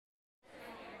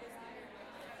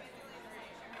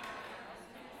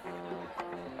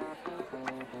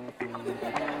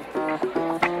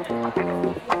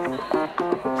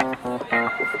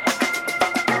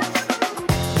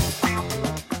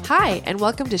Hi, and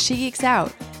welcome to She Geeks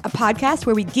Out, a podcast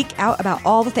where we geek out about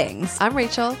all the things. I'm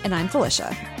Rachel. And I'm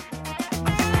Felicia.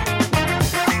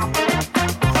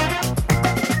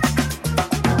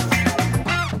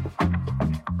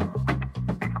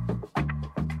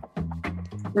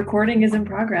 Recording is in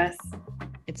progress.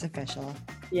 It's official.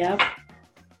 Yep.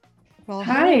 Well,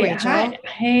 hi, Rachel. Hi.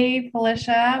 Hey,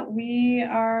 Felicia. We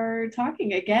are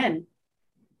talking again.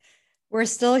 We're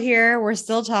still here. We're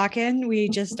still talking. We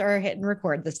just are hitting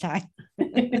record this time.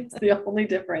 It's the only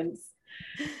difference.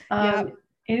 Yep.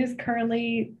 It is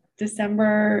currently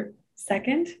December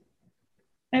 2nd,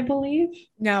 I believe.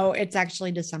 No, it's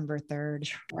actually December 3rd.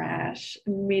 Trash.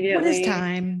 Immediately. What is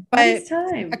time? What is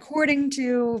time? According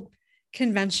to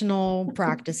conventional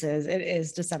practices, it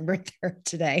is December 3rd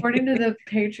today. According to the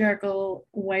patriarchal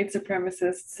white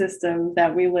supremacist system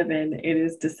that we live in, it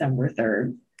is December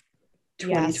 3rd.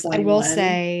 Yes, I will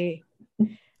say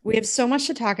we have so much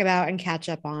to talk about and catch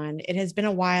up on. It has been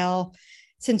a while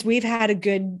since we've had a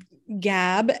good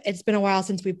gab. It's been a while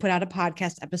since we put out a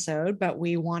podcast episode, but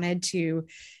we wanted to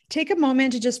take a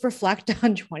moment to just reflect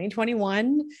on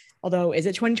 2021. Although, is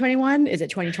it 2021? Is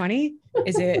it 2020?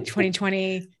 Is it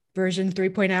 2020 version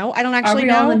 3.0? I don't actually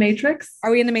know. Are we all in the Matrix? Are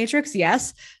we in the Matrix?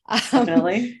 Yes.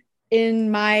 Definitely.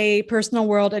 In my personal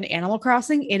world in Animal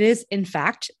Crossing, it is in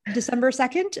fact December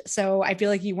 2nd. So I feel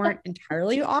like you weren't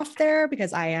entirely off there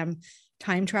because I am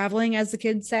time traveling, as the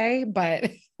kids say,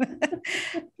 but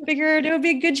figured it would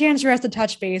be a good chance for us to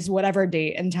touch base whatever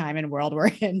date and time and world we're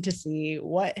in to see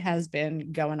what has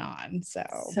been going on.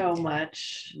 So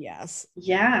much. Yes.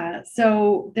 Yeah.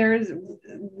 So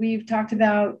we've talked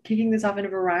about kicking this off in a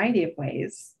variety of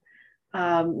ways,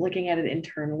 looking at it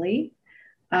internally.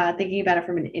 Thinking about it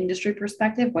from an industry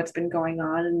perspective, what's been going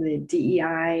on in the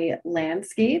DEI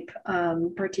landscape,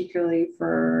 particularly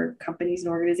for companies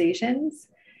and organizations,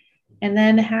 and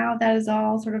then how that is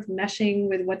all sort of meshing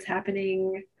with what's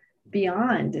happening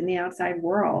beyond in the outside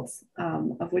world,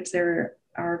 of which there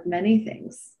are many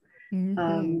things.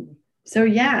 Mm-hmm.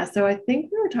 So I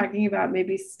think we were talking about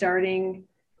maybe starting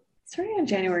on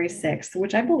January 6th,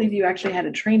 which I believe you actually had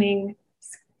a training.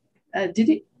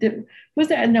 Was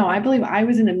there? No, I believe I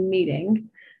was in a meeting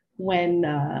when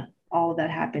all of that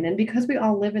happened. And because we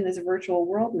all live in this virtual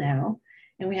world now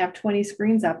and we have 20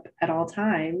 screens up at all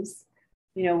times,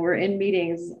 we're in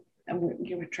meetings and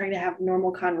we're trying to have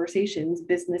normal conversations,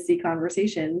 businessy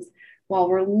conversations, while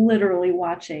we're literally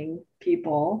watching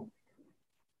people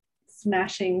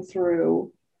smashing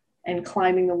through and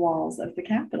climbing the walls of the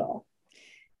Capitol.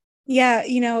 Yeah,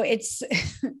 it's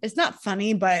not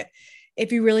funny, but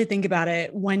if you really think about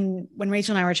it, when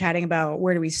Rachel and I were chatting about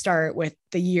where do we start with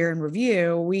the year in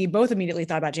review, we both immediately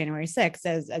thought about January 6th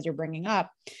as you're bringing up.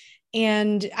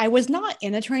 And I was not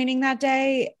in a training that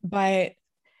day, but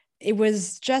it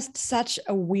was just such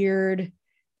a weird,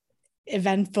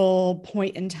 eventful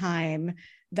point in time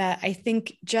that I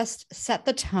think just set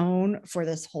the tone for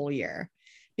this whole year,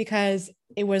 because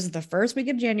it was the first week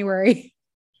of January.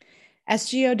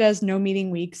 SGO does no meeting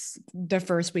weeks the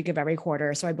first week of every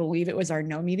quarter. So I believe it was our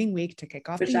no meeting week to kick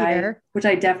off the year. Which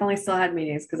I definitely still had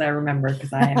meetings because I remember,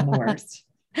 because I am the worst.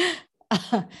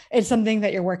 It's something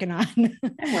that you're working on.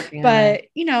 I'm working on it.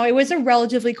 But, it was a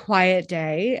relatively quiet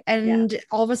day. And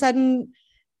all of a sudden,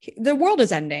 the world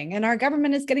is ending and our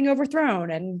government is getting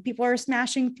overthrown and people are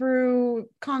smashing through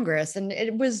Congress. And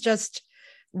it was just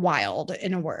wild,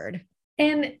 in a word.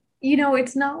 And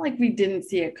it's not like we didn't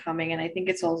see it coming. And I think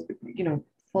it's all,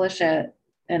 Felicia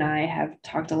and I have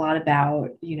talked a lot about,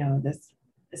 this,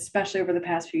 especially over the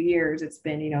past few years, it's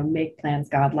been, make plans,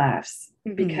 God laughs.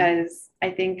 Mm-hmm. Because I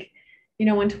think,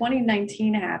 when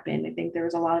 2019 happened, I think there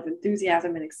was a lot of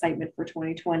enthusiasm and excitement for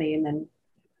 2020. And then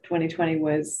 2020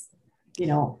 was,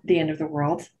 the end of the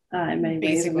world in many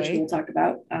ways, which we'll talk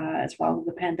about as well as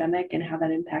the pandemic and how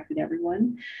that impacted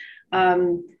everyone.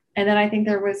 And then I think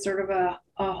there was sort of a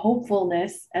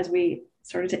hopefulness as we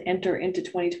started to enter into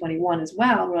 2021 as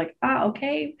well. We're like,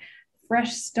 okay,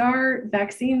 fresh start,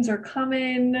 vaccines are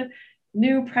coming,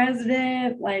 new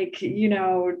president,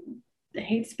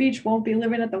 hate speech won't be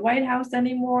living at the White House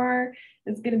anymore.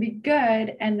 It's going to be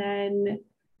good. And then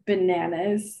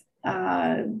bananas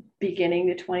beginning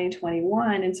to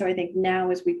 2021. And so I think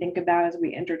now as we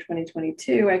enter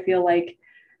 2022, I feel like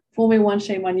fool me once,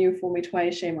 shame on you, fool me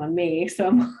twice, shame on me. So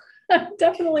I'm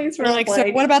definitely sort of like,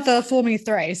 so what about the fool me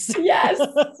thrice? Yes.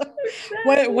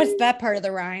 Exactly. What's that part of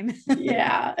the rhyme?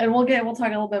 Yeah. And we'll talk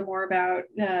a little bit more about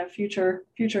future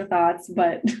thoughts,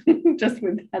 but just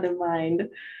with that in mind.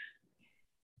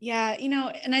 Yeah.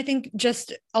 And I think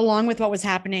just along with what was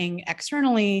happening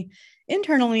externally,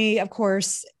 internally, of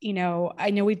course, I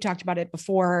know we've talked about it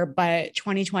before, but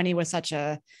 2020 was such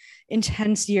a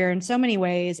intense year in so many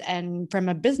ways. And from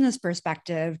a business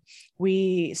perspective,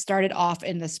 we started off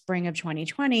in the spring of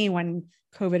 2020 when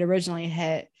COVID originally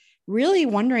hit, really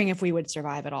wondering if we would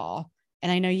survive at all.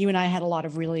 And I know you and I had a lot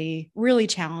of really, really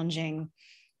challenging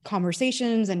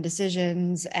conversations and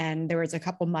decisions. And there was a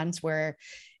couple months where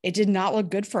it did not look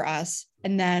good for us.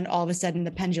 And then all of a sudden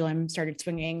the pendulum started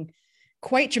swinging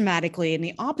quite dramatically in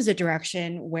the opposite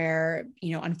direction where,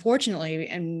 unfortunately,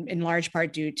 and in large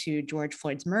part due to George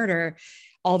Floyd's murder,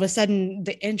 all of a sudden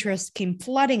the interest came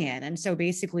flooding in. And so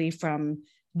basically from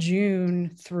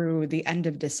June through the end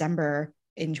of December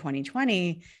in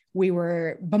 2020, we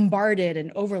were bombarded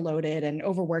and overloaded and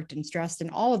overworked and stressed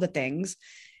and all of the things.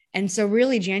 And so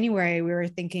really January, we were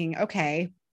thinking,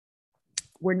 okay,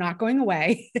 we're not going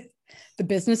away. The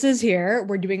business is here.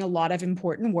 We're doing a lot of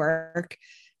important work.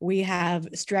 We have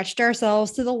stretched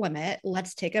ourselves to the limit.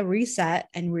 Let's take a reset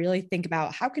and really think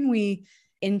about how can we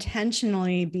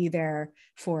intentionally be there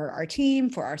for our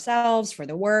team, for ourselves, for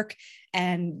the work.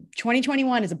 And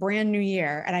 2021 is a brand new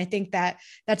year. And I think that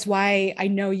that's why I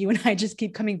know you and I just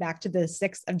keep coming back to the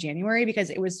 6th of January, because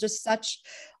it was just such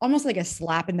almost like a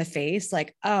slap in the face.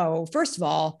 Like, oh, first of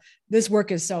all, this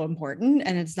work is so important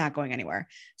and it's not going anywhere.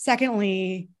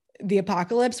 Secondly, the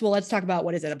apocalypse. Well, let's talk about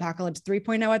what is it? Apocalypse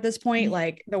 3.0 at this point.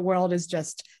 Like the world is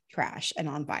just trash and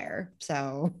on fire.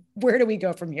 So where do we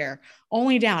go from here?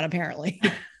 Only down, apparently.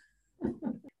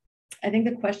 I think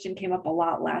the question came up a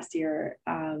lot last year.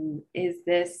 Is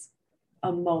this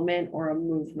a moment or a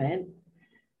movement?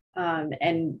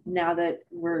 And now that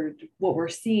what we're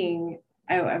seeing,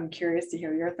 I'm curious to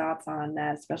hear your thoughts on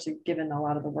that, especially given a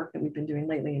lot of the work that we've been doing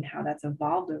lately and how that's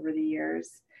evolved over the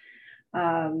years.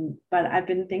 But I've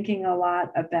been thinking a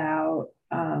lot about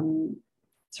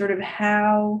sort of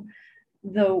how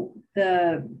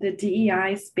the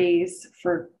DEI space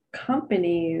for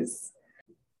companies,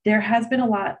 there has been a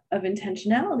lot of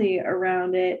intentionality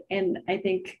around it. And I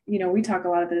think, we talk a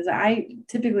lot about this.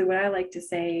 What I like to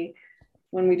say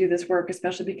when we do this work,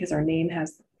 especially because our name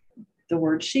has the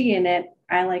word she in it,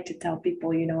 I like to tell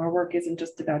people, our work isn't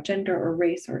just about gender or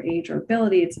race or age or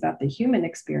ability. It's about the human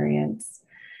experience.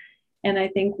 And I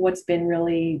think what's been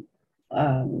really,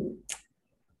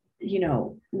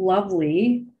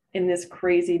 lovely in this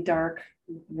crazy dark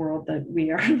world that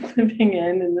we are living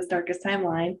in this darkest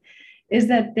timeline, is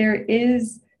that there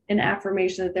is an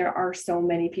affirmation that there are so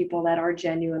many people that are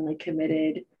genuinely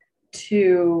committed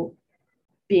to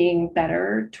being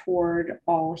better toward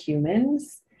all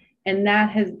humans. And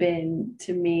that has been,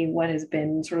 to me, what has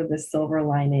been sort of the silver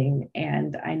lining.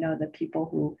 And I know that people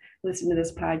who listen to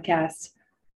this podcast,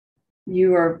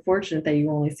 you are fortunate that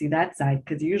you only see that side,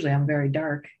 because usually I'm very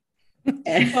dark.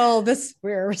 Well,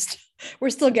 we're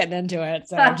still getting into it,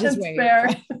 so I'm just waiting. Fair.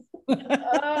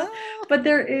 But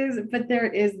there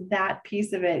is that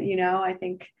piece of it. I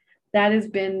think that has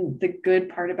been the good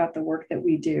part about the work that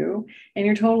we do. And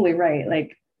you're totally right.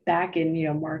 Like back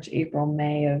in March, April,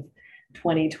 May of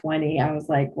 2020, I was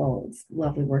like, well, it's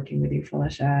lovely working with you,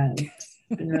 Felicia. It's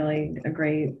been really a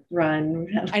great run.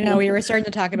 I know we were starting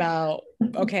to talk about,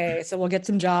 okay, so we'll get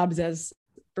some jobs as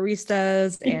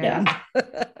baristas and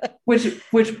which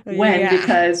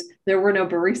because there were no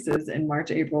baristas in March,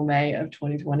 April, May of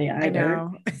 2020 either. I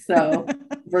know. So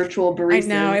virtual baristas. I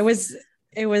know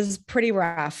it was pretty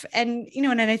rough. And,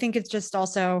 and I think it's just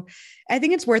also, I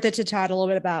think it's worth it to chat a little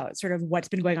bit about sort of what's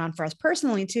been going on for us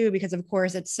personally too, because of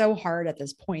course it's so hard at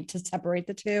this point to separate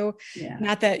the two. Yeah.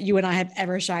 Not that you and I have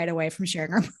ever shied away from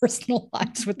sharing our personal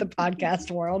lives with the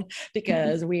podcast world,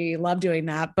 because we love doing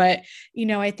that. But,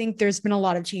 I think there's been a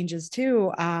lot of changes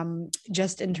too,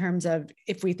 just in terms of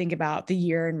if we think about the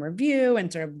year in review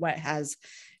and sort of what has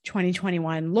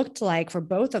 2021 looked like for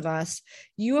both of us.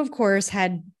 You, of course,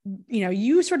 had,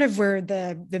 you sort of were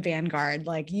the vanguard.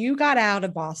 Like you got out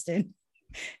of Boston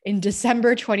in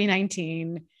December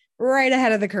 2019, right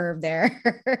ahead of the curve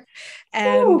there.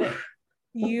 And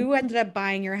you ended up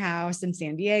buying your house in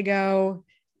San Diego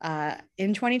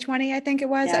in 2020, I think it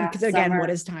was. Because again,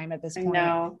 what is time at this point?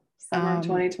 No, summer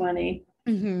 2020.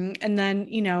 Mm-hmm. And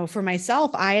then, for myself,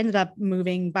 I ended up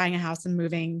buying a house and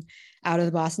moving out of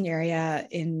the Boston area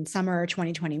in summer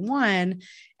 2021.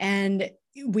 And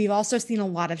we've also seen a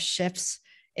lot of shifts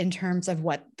in terms of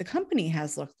what the company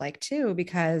has looked like too,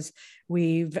 because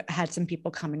we've had some people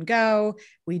come and go.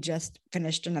 We just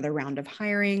finished another round of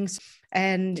hirings.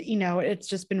 And, it's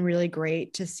just been really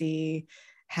great to see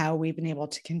how we've been able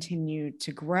to continue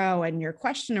to grow. And your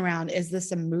question around, is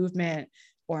this a movement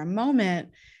or a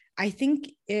moment? I think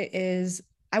it is,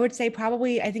 I would say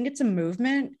probably, I think it's a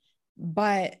movement,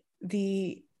 but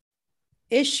the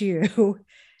issue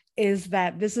is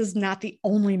that this is not the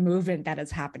only movement that is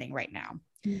happening right now.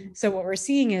 So what we're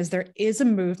seeing is there is a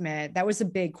movement. That was a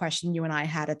big question you and I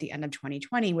had at the end of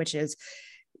 2020, which is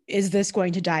this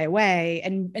going to die away?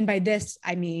 And by this,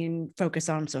 I mean, focus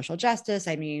on social justice.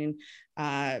 I mean,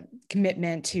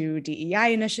 commitment to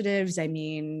DEI initiatives. I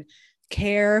mean,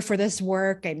 care for this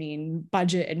work. I mean,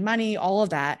 budget and money, all of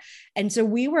that. And so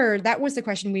that was the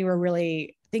question we were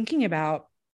really thinking about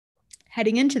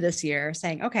heading into this year,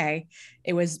 saying, okay,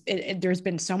 there's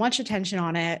been so much attention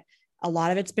on it. A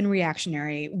lot of it's been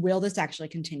reactionary. Will this actually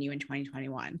continue in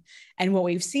 2021? And what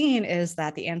we've seen is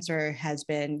that the answer has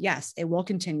been yes, it will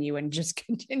continue and just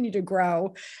continue to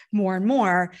grow more and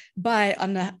more. But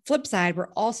on the flip side,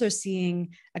 we're also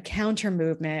seeing a counter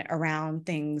movement around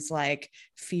things like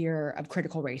fear of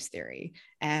critical race theory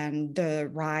and the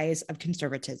rise of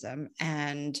conservatism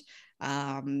and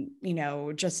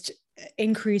just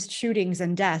increased shootings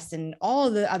and deaths and all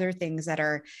of the other things that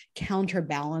are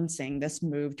counterbalancing this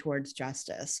move towards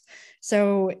justice.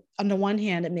 So on the one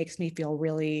hand, it makes me feel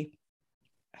really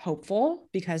hopeful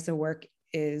because the work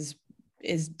is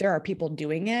there are people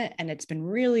doing it. And it's been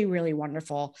really, really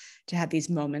wonderful to have these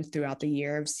moments throughout the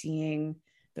year of seeing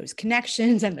those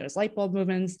connections and those light bulb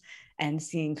movements and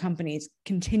seeing companies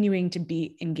continuing to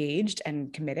be engaged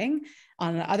and committing.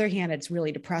 On the other hand, it's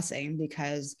really depressing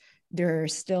because there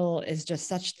still is just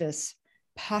such this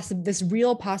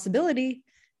real possibility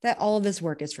that all of this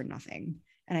work is for nothing.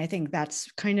 And I think that's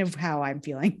kind of how I'm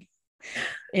feeling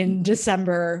in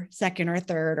December 2nd or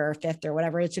 3rd or 5th or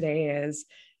whatever today is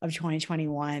of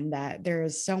 2021, that there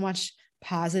is so much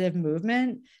positive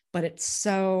movement, but it's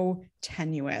so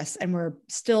tenuous. And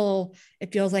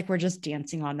it feels like we're just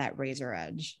dancing on that razor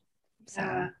edge.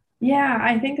 So. Yeah,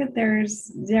 I think that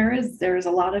there's a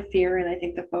lot of fear. And I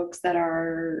think the folks that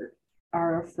are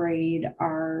afraid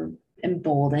are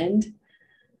emboldened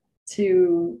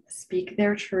to speak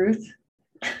their truth.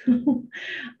 And,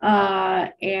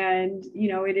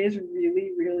 it is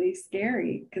really, really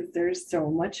scary because there's so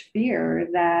much fear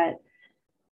that,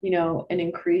 an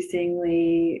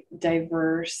increasingly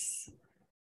diverse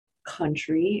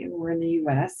country, and we're in the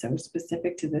US, so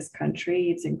specific to this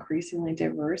country, it's increasingly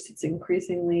diverse, it's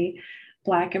increasingly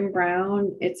Black and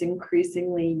brown, it's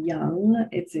increasingly young,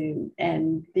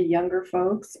 and the younger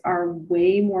folks are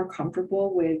way more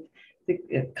comfortable with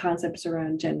the concepts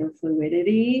around gender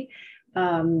fluidity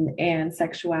and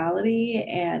sexuality,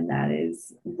 and that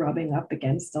is rubbing up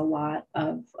against a lot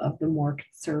of the more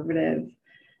conservative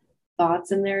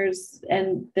thoughts, and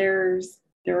there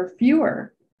are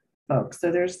fewer folks,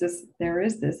 so there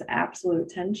is this absolute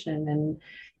tension. And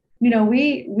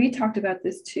we talked about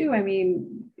this too. I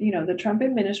mean, the Trump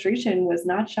administration was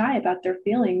not shy about their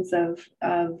feelings of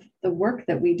the work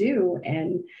that we do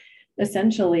and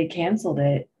essentially canceled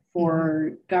it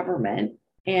for government.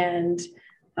 And,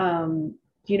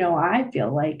 I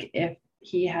feel like if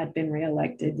he had been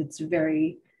reelected, it's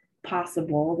very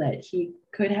possible that he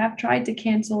could have tried to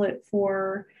cancel it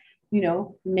for,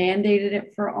 mandated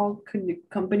it for all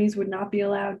companies would not be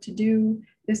allowed to do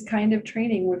this kind of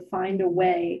training, would find a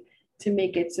way to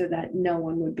make it so that no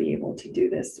one would be able to do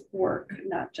this work,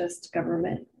 not just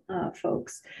government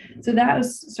folks. So that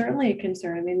was certainly a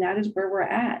concern. I mean, that is where we're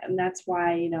at. And that's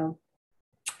why,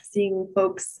 seeing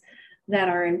folks that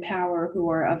are in power who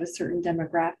are of a certain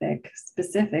demographic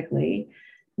specifically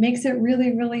makes it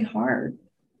really, really hard.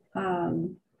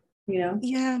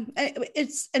 Yeah,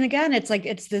 it's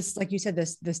this, like you said,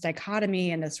 this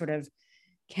dichotomy and this sort of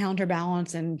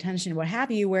counterbalance and tension, what have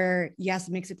you, where yes,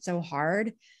 it makes it so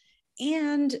hard.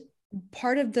 And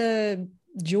part of the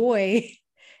joy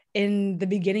in the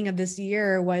beginning of this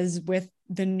year was with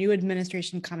the new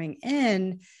administration coming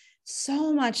in,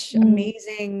 so much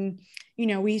amazing,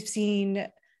 we've seen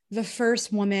the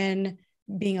first woman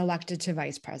being elected to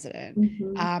vice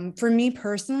president. For me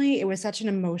personally, it was such an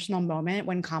emotional moment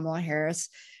when Kamala Harris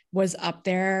was up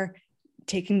there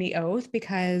taking the oath,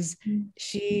 because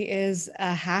she is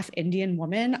a half Indian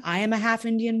woman. I am a half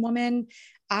Indian woman.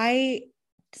 I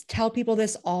tell people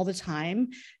this all the time.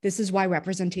 This is why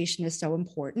representation is so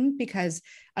important, because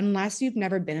unless you've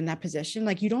never been in that position,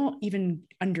 like, you don't even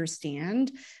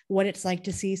understand what it's like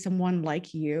to see someone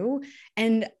like you.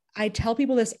 And I tell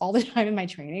people this all the time in my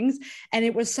trainings. And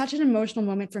it was such an emotional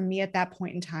moment for me at that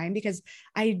point in time, because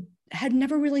I had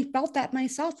never really felt that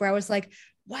myself, where I was like,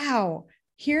 wow,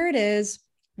 here it is.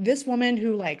 This woman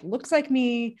who looks like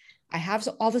me, I have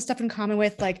all this stuff in common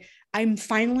with, I'm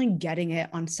finally getting it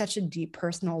on such a deep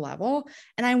personal level.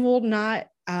 And I will not,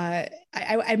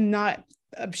 I'm not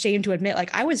ashamed to admit,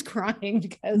 I was crying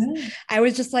because I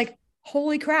was just like,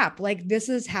 holy crap, this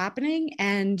is happening.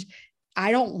 And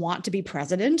I don't want to be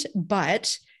president,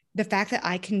 but the fact that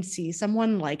I can see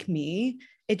someone like me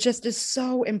it just is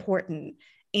so important.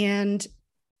 And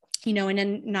and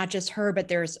then not just her, but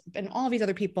there's been all these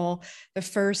other people, the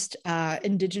first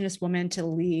Indigenous woman to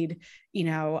lead,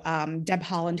 Deb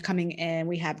Haaland coming in.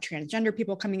 We have transgender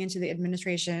people coming into the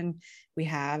administration. We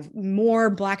have more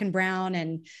Black and brown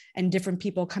and different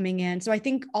people coming in. So I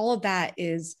think all of that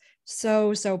is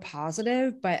so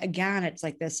positive. But again, it's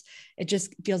like this, it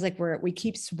just feels like we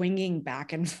keep swinging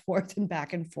back and forth and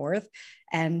back and forth.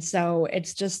 And so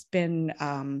it's just been,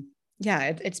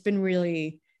 it's been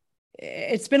really,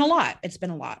 it's been a lot. It's been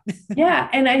a lot. Yeah.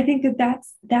 And I think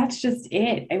that's just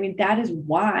it. I mean, that is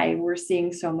why we're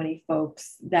seeing so many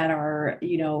folks that are,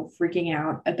 freaking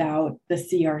out about the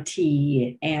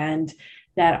CRT and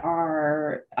that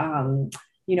are,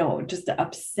 just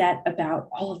upset about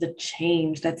all of the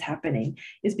change that's happening,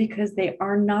 is because they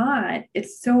are not.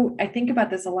 I think about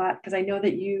this a lot because I know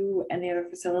that you and the other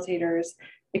facilitators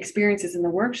experiences in the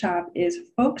workshop is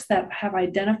folks that have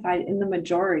identified in the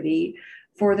majority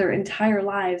for their entire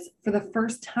lives for the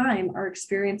first time are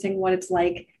experiencing what it's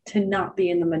like to not be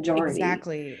in the majority.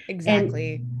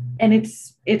 Exactly. And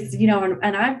it's,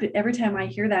 and I've, every time I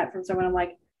hear that from someone, I'm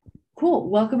like, cool,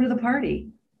 welcome to the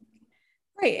party.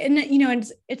 Right.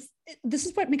 And, this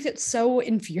is what makes it so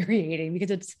infuriating,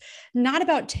 because it's not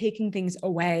about taking things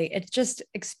away. It's just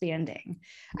expanding.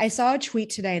 I saw a tweet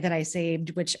today that I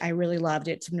saved, which I really loved.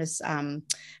 It's from this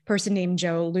person named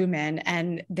Joe Lumen.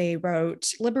 And they wrote,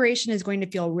 liberation is going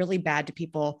to feel really bad to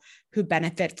people who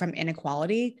benefit from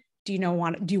inequality. Do you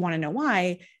want to know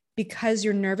why? Because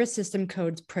your nervous system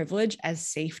codes privilege as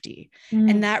safety.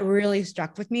 And that really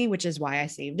struck with me, which is why I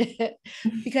saved it,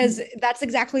 because that's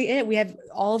exactly it. We have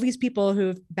all of these people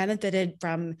who've benefited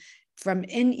from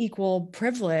unequal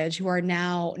privilege who are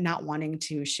now not wanting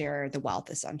to share the wealth,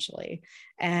 essentially.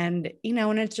 And,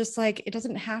 and it's just like, it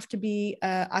doesn't have to be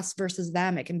us versus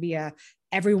them. It can be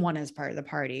everyone is part of the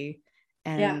party.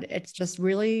 And it's just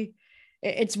really,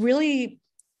 it's really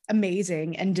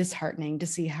amazing and disheartening to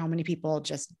see how many people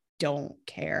just don't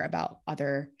care about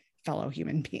other fellow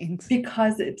human beings.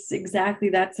 Because it's exactly,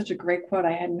 that's such a great quote.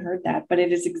 I hadn't heard that, but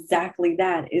it is exactly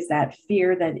that, is that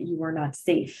fear that you are not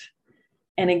safe.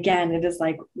 And again, it is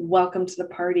like, welcome to the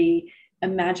party.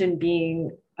 Imagine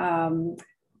being pulled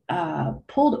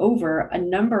over a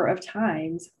number of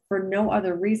times for no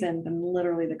other reason than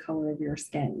literally the color of your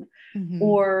skin,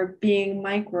 or being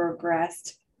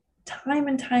microaggressed time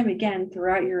and time again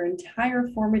throughout your entire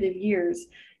formative years,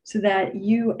 so that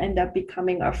you end up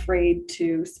becoming afraid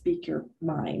to speak your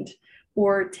mind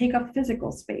or take up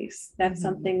physical space. That's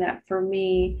something that for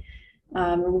me,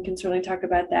 and we can certainly talk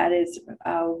about that, is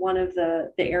one of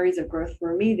the areas of growth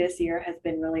for me this year has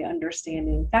been really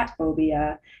understanding fat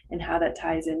phobia and how that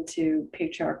ties into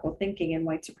patriarchal thinking and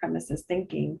white supremacist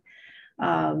thinking.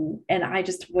 And I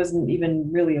just wasn't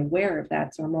even really aware of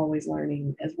that. So I'm always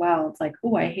learning as well. It's like,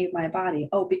 oh, I hate my body.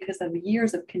 Oh, because of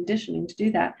years of conditioning to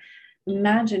do that.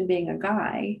 Imagine being a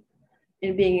guy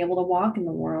and being able to walk in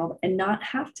the world and not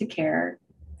have to care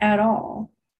at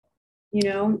all,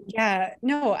 Yeah,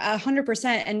 no, 100%.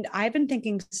 And I've been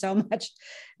thinking so much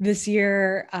this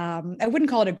year. I wouldn't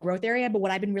call it a growth area, but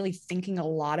what I've been really thinking a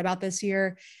lot about this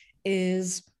year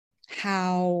is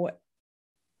how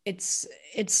it's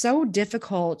so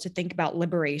difficult to think about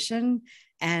liberation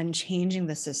and changing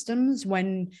the systems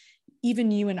when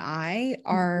even you and I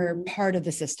are part of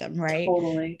the system, right?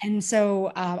 Totally. And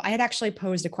so I had actually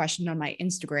posed a question on my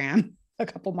Instagram a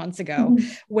couple months ago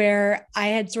where I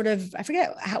had sort of, I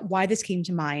forget why this came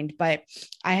to mind, but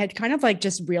I had kind of like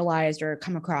just realized or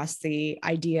come across the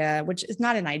idea, which is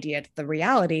not an idea, it's the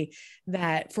reality,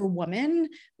 that for women,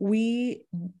 we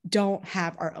don't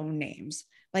have our own names.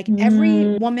 Like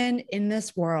every woman in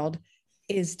this world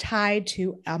is tied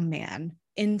to a man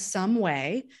in some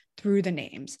way through the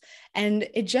names. And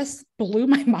it just blew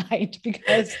my mind,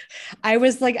 because I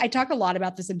was like, I talk a lot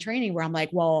about this in training where I'm like,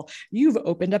 well, you've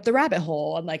opened up the rabbit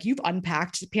hole and like, you've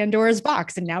unpacked Pandora's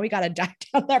box and now we got to dive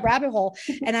down that rabbit hole.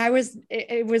 And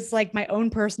it was like my own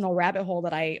personal rabbit hole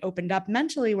that I opened up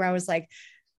mentally, where I was like,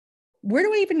 where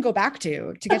do I even go back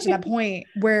to get to that point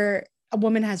where a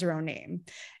woman has her own name?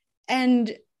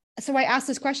 And so I asked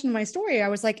this question in my story. I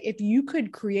was like, if you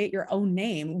could create your own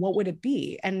name, what would it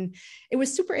be? And it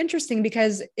was super interesting,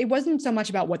 because it wasn't so much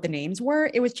about what the names were.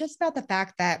 It was just about the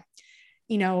fact that,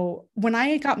 when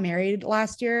I got married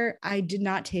last year, I did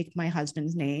not take my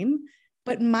husband's name,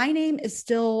 but my name is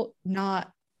still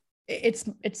not,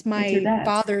 it's my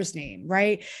father's name.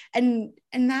 Right. And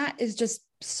that is just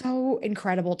so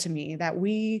incredible to me, that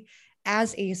we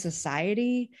as a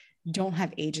society don't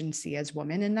have agency as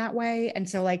women in that way. And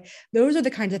so like, those are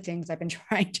the kinds of things I've been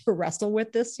trying to wrestle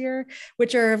with this year,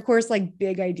 which are of course like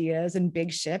big ideas and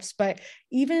big shifts. But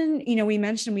even, we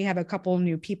mentioned we have a couple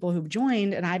new people who've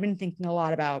joined, and I've been thinking a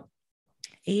lot about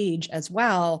age as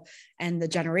well, and the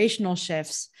generational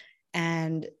shifts,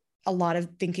 and a lot of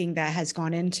thinking that has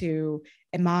gone into,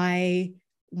 am I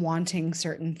wanting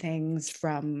certain things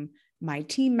from my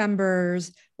team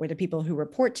members or the people who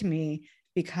report to me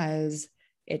because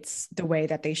it's the way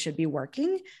that they should be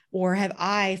working? Or have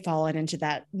I fallen into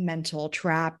that mental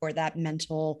trap or that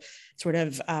mental sort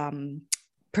of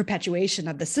perpetuation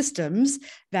of the systems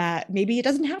that maybe it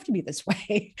doesn't have to be this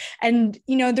way? And,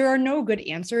 there are no good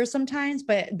answers sometimes,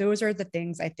 but those are the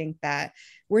things I think that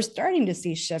we're starting to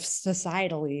see shifts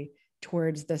societally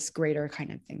towards this greater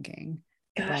kind of thinking.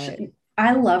 Gosh,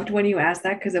 I loved when you asked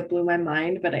that because it blew my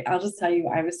mind, but I'll just tell you,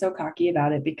 I was so cocky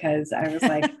about it because I was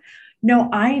like, no,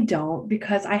 I don't,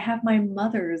 because I have my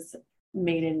mother's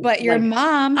maiden. But your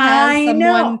mom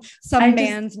has some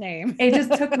man's name. It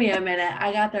just took me a minute.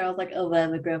 I got there. I was like, oh,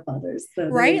 then the grandfathers. So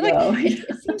right. Like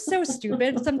it seems so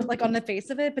stupid, some like on the face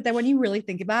of it. But then when you really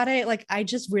think about it, like, I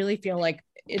just really feel like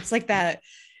it's like that.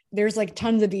 There's like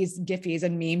tons of these Giphies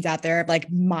and memes out there of like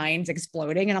minds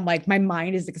exploding. And I'm like, my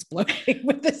mind is exploding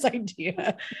with this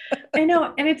idea. I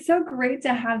know. And it's so great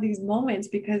to have these moments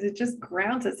because it just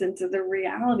grounds us into the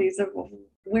realities of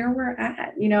where we're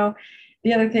at.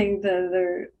 The other thing,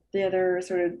 the other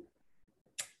sort of,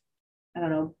 I don't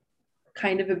know,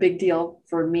 kind of a big deal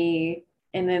for me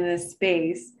and in this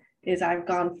space is I've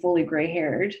gone fully gray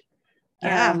haired.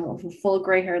 Yeah. Full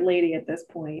gray haired lady at this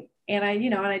point. And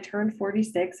I turned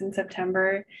 46 in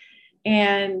September,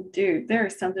 and dude,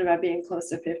 there's something about being close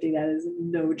to 50 that is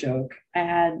no joke. I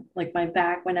had like my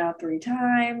back went out 3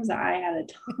 times. I had a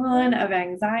ton of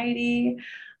anxiety.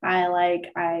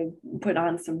 I put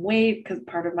on some weight because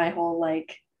part of my whole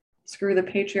like, screw the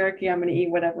patriarchy, I'm going to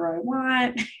eat whatever I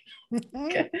want.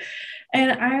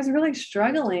 And I was really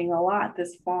struggling a lot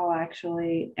this fall,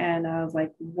 actually. And I was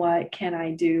like, what can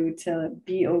I do to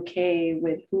be okay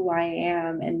with who I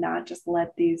am and not just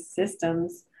let these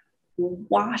systems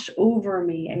wash over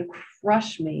me and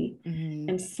crush me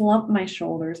and slump my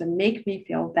shoulders and make me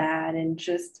feel bad and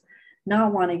just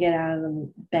not want to get out of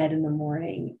the bed in the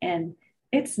morning. And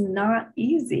it's not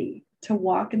easy to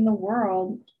walk in the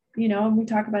world, and we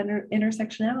talk about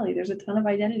intersectionality. There's a ton of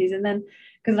identities. And then,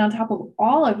 because on top of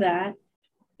all of that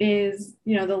is,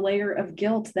 the layer of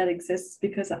guilt that exists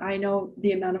because I know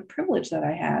the amount of privilege that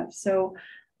I have. So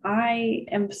I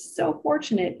am so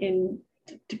fortunate in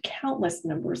countless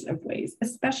numbers of ways,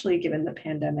 especially given the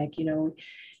pandemic.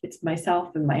 It's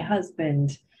myself and my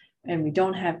husband, and we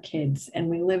don't have kids, and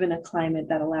we live in a climate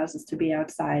that allows us to be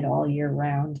outside all year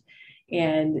round.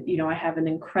 And, I have an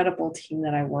incredible team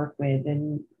that I work with,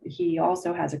 and he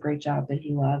also has a great job that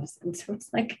he loves. And so it's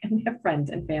like, and we have friends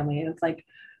and family, and it's like,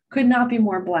 could not be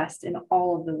more blessed in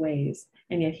all of the ways.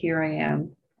 And yet here I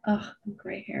am. Oh, I'm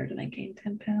gray haired and I gained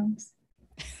 10 pounds.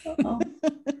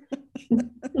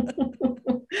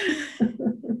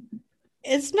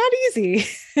 It's not easy.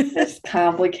 It's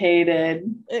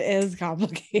complicated. It is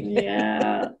complicated.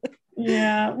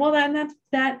 Yeah. Well, then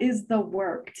that is the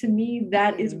work. To me,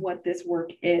 that is what this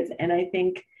work is. And I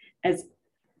think as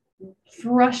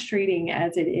frustrating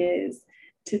as it is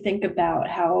to think about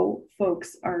how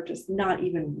folks are just not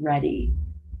even ready.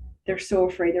 They're so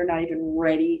afraid they're not even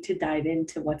ready to dive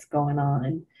into what's going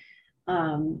on.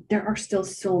 There are still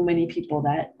so many people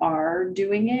that are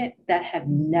doing it that have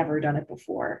never done it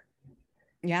before.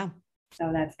 Yeah.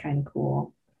 So that's kind of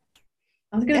cool.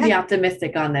 I was going to be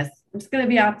optimistic on this. I'm just going to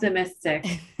be optimistic.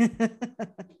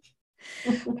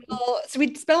 Well, so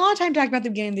we spent a lot of time talking about the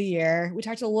beginning of the year. We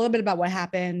talked a little bit about what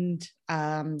happened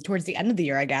towards the end of the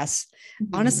year, I guess.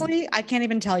 Honestly, I can't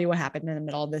even tell you what happened in the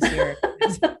middle of this year.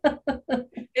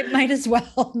 It might as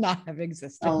well not have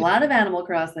existed. A lot of Animal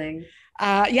Crossing.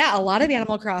 A lot of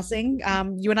Animal Crossing.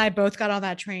 You and I both got on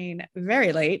that train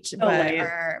very late, but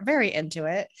are very into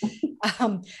it.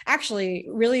 Actually,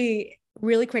 really,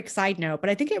 really quick side note, but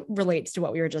I think it relates to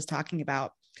what we were just talking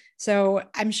about. So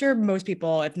I'm sure most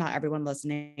people, if not everyone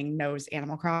listening, knows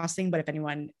Animal Crossing, but if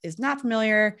anyone is not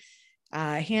familiar,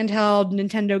 handheld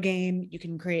Nintendo game, you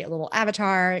can create a little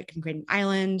avatar, you can create an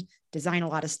island, design a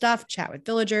lot of stuff, chat with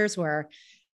villagers who are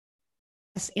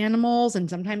animals and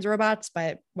sometimes robots,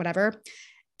 but whatever.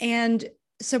 And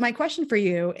so my question for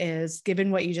you is, given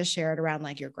what you just shared around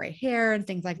like your gray hair and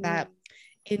things like that,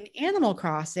 in Animal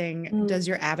Crossing, does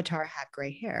your avatar have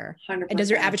gray hair? 100%. And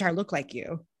does your avatar look like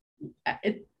you?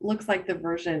 It looks like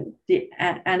the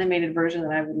animated version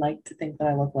that I would like to think that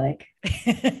I look like.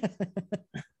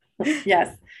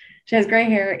 Yes. She has gray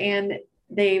hair, and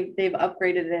they've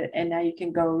upgraded it, and now you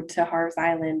can go to Harvest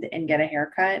Island and get a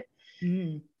haircut.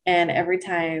 Mm. And every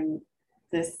time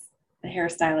this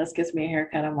hairstylist gives me a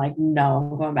haircut, I'm like, no,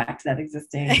 I'm going back to that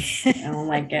existing. I don't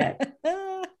like it.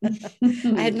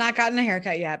 I had not gotten a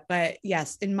haircut yet, but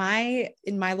yes, in my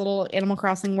little Animal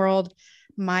Crossing world,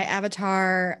 my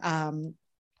avatar,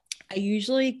 I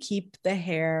usually keep the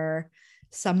hair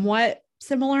somewhat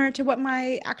similar to what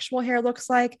my actual hair looks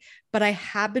like, but I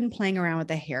have been playing around with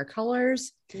the hair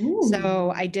colors. Ooh.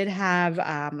 So I did have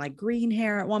like green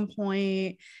hair at one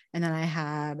point, and then I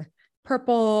had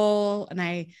purple, and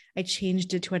I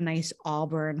changed it to a nice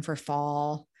auburn for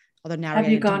fall. Although now have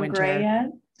you into gone winter. gray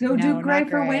yet? No, Do gray not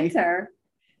for gray. winter.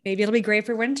 Maybe it'll be gray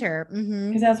for winter.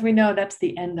 Because as we know, that's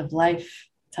the end of life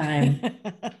time.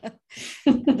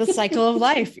 The cycle of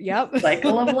life. Yep.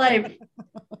 Cycle of life.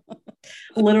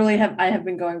 Literally I have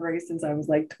been going gray since I was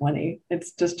like 20.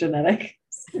 It's just genetic.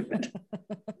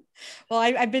 Well,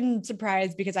 I've been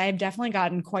surprised because I have definitely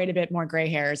gotten quite a bit more gray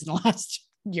hairs in the last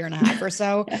year and a half or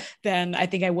so than I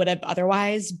think I would have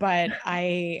otherwise, but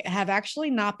I have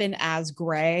actually not been as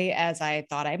gray as I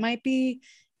thought I might be,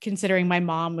 considering my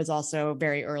mom was also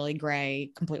very early gray,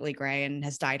 completely gray, and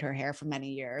has dyed her hair for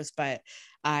many years. But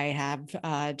I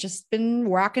have just been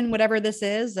rocking whatever this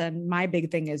is. And my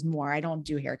big thing is more, I don't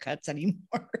do haircuts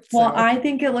anymore. Well, I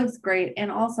think it looks great.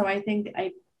 And also I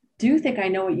do think I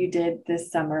know what you did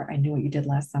this summer. I knew what you did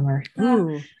last summer.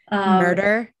 Ooh,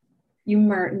 murder.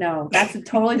 No, that's a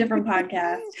totally different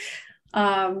podcast.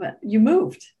 You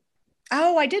moved.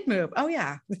 Oh, I did move. Oh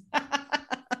yeah.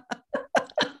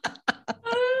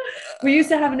 We used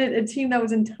to have a team that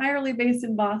was entirely based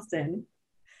in Boston.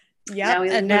 Yeah, now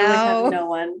we and literally now have no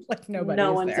one. Like nobody.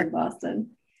 No one's there. in Boston.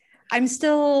 I'm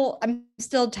still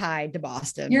tied to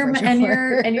Boston. You're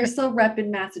sure. and you're still repping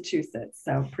Massachusetts.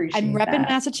 So appreciate. I'm repping that.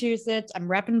 Massachusetts. I'm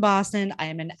repping Boston. I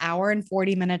am an hour and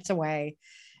 40 minutes away.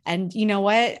 And you know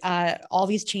what? All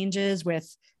these changes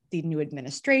with the new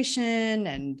administration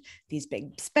and these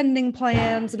big spending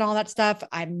plans and all that stuff,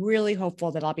 I'm really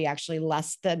hopeful that I'll be actually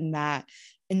less than that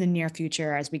in the near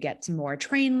future as we get some more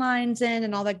train lines in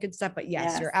and all that good stuff. But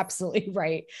yes, you're absolutely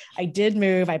right. I did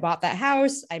move. I bought that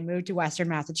house. I moved to Western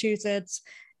Massachusetts,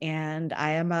 and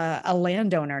I am a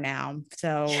landowner now.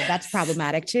 So that's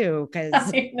problematic too, because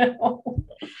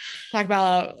talk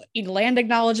about land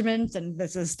acknowledgements and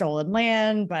this is stolen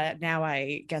land, but now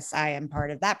I guess I am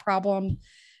part of that problem.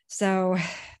 So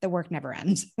the work never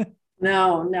ends.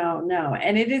 No.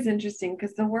 And it is interesting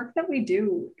because the work that we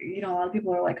do, a lot of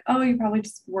people are like, oh, you probably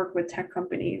just work with tech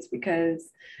companies because,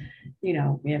 we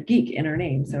have geek in our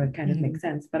name. So it kind of makes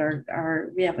sense. But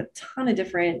we have a ton of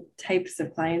different types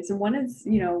of clients. And one is,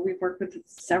 we've worked with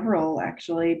several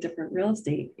actually different real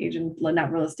estate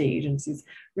not real estate agencies,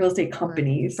 real estate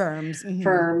companies, firms,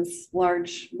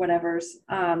 large whatevers.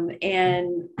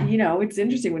 And, it's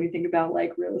interesting when you think about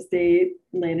like real estate,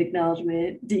 land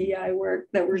acknowledgement, DEI work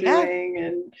that we're doing,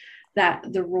 and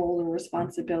that the role and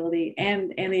responsibility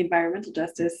and the environmental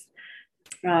justice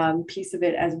piece of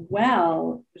it as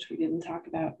well, which we haven't talked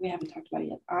about yet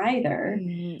either.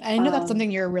 I know that's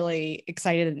something you're really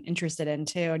excited and interested in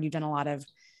too, and you've done a lot of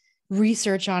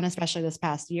research on, especially this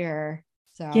past year.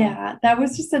 So yeah, that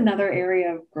was just another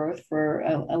area of growth for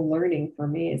a learning for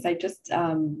me. Is I just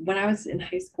when I was in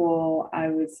high school, I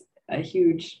was a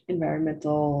huge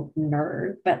environmental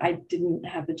nerd, but I didn't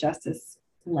have the justice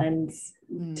lens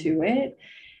to it.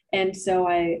 And so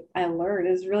I learned,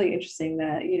 it was really interesting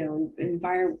that,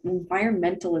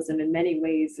 environmentalism in many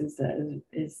ways is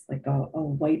like a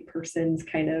white person's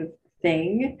kind of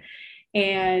thing.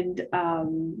 And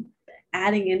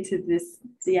adding into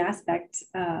the aspect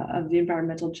of the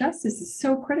environmental justice is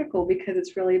so critical because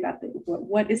it's really about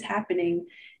what is happening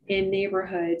in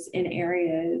neighborhoods, in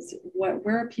areas, where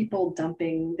are people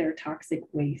dumping their toxic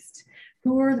waste?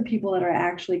 Who are the people that are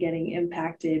actually getting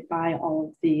impacted by all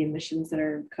of the emissions that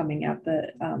are coming out?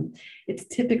 It's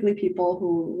typically people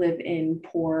who live in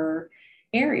poor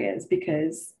areas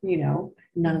because,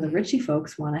 none of the richie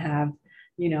folks want to have,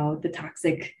 the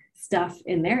toxic stuff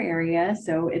in their area.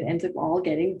 So it ends up all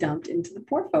getting dumped into the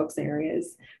poor folks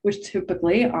areas, which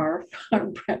typically are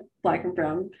Black and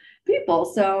brown people.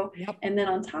 So, and then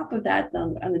on top of that,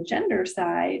 on the gender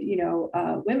side,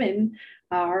 women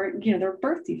are, there are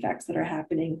birth defects that are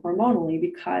happening hormonally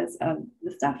because of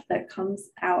the stuff that comes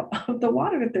out of the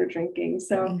water that they're drinking.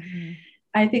 So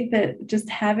I think that just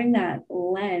having that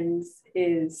lens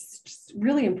is just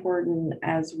really important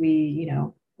as we,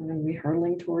 we're going to be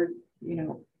hurtling toward,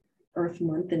 Earth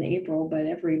Month in April, but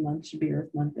every month should be Earth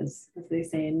Month, as they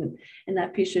say, and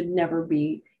that piece should never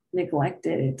be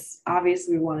neglected. It's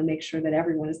obviously we want to make sure that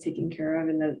everyone is taken care of,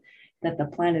 and that the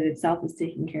planet itself is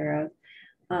taken care of,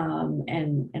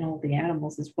 and all the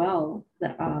animals as well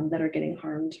that are getting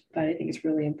harmed. But I think it's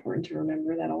really important to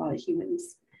remember that a lot of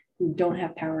humans who don't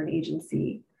have power and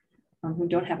agency, who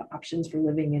don't have options for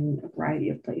living in a variety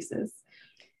of places,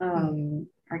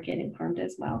 are getting harmed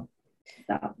as well.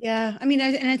 So. Yeah. I mean,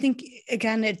 I think,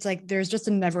 again, it's like there's just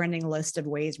a never ending list of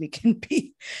ways we can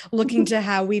be looking to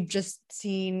how we've just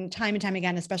seen time and time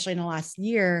again, especially in the last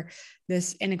year,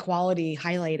 this inequality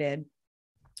highlighted.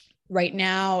 Right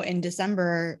now in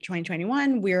December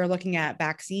 2021, we're looking at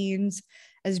vaccines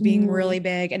as being really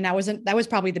big. And that was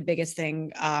probably the biggest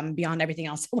thing, beyond everything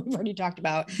else that we've already talked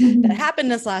about that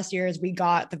happened this last year. Is we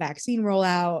got the vaccine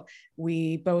rollout.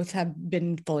 We both have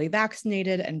been fully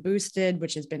vaccinated and boosted,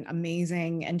 which has been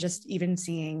amazing. And just even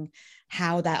seeing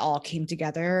how that all came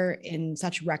together in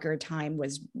such record time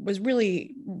was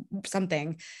really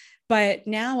something. But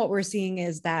now what we're seeing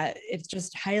is that it's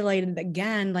just highlighted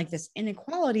again, like this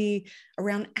inequality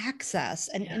around access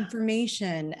and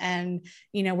information. And,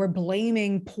 we're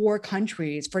blaming poor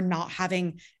countries for not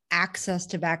having access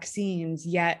to vaccines,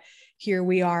 yet here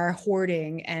we are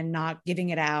hoarding and not giving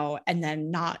it out, and then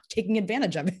not taking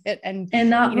advantage of it. And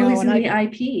not releasing the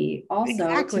IP also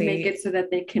exactly. to make it so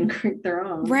that they can create their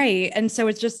own. Right. And so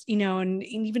it's just, and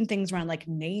even things around like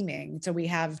naming. So we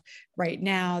have right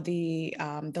now the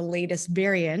latest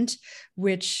variant,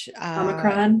 which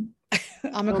Omicron.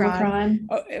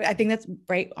 Oh, I think that's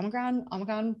right. Omicron.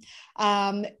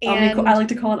 And I like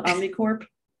to call it Omnicorp.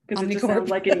 Because it just sounds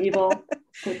like an evil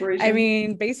corporation. I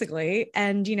mean, basically,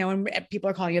 and when people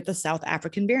are calling it the South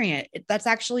African variant, that's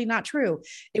actually not true.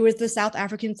 It was the South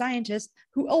African scientists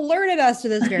who alerted us to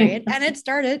this variant, and it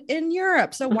started in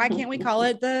Europe. So why can't we call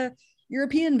it the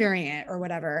European variant or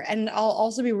whatever? And I'll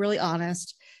also be really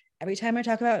honest. Every time I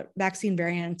talk about vaccine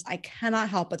variants, I cannot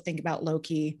help but think about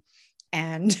Loki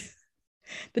and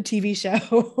the TV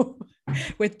show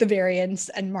with the variants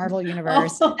and Marvel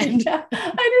Universe. Yeah. I didn't know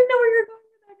where you're going.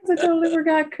 I totally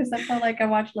forgot, because I felt like I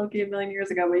watched Loki a million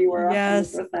years ago, but you were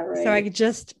yes. Right.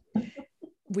 So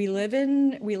we live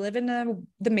in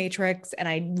the Matrix, and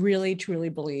I really truly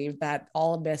believe that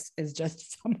all of this is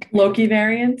just some kind Loki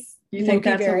variants. You think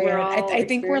that's variant. What we're all I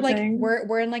think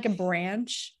we're in like a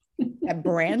branch that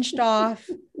branched off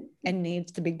and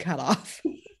needs to be cut off.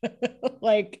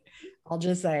 Like, I'll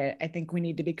just say it. I think we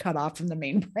need to be cut off from the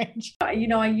main branch. I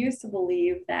used to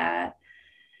believe that.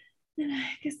 And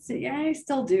I guess, I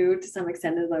still do to some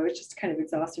extent, although it's just kind of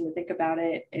exhausting to think about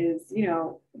it, is,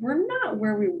 we're not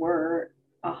where we were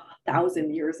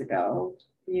 1,000 years ago,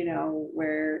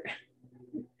 where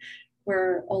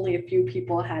only a few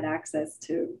people had access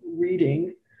to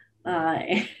reading,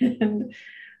 and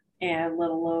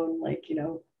let alone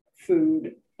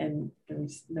food, and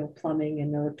there's no plumbing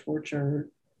and no torture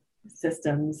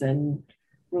systems, and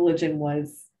religion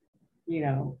was,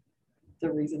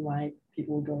 the reason why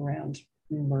people would go around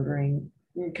murdering,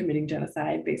 committing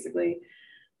genocide, basically.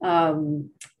 We're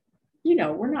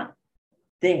not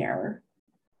there.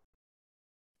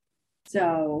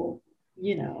 So,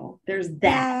 there's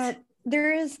that.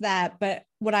 There is that. But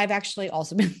what I've actually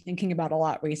also been thinking about a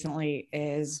lot recently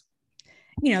is,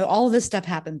 all of this stuff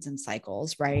happens in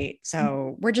cycles, right?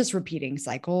 So we're just repeating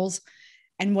cycles.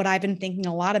 And what I've been thinking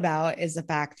a lot about is the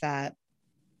fact that,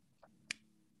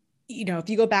 if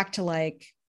you go back to like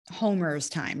Homer's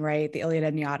time, right? The Iliad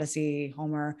and the Odyssey,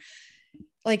 Homer,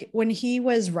 like when he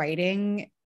was writing,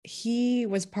 he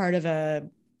was part of a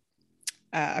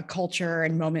culture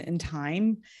and moment in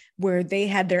time where they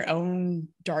had their own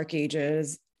dark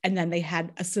ages, and then they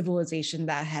had a civilization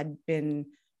that had been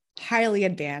highly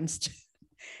advanced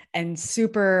and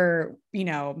super,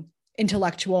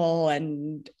 intellectual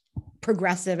and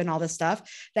progressive and all this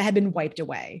stuff that had been wiped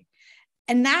away.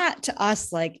 And that to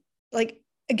us, like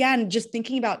again, just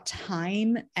thinking about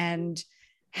time and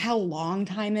how long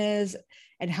time is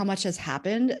and how much has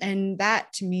happened. And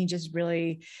that to me just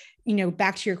really,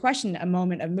 back to your question, a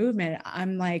moment of movement,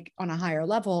 I'm like on a higher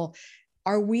level.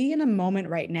 Are we in a moment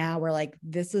right now where like,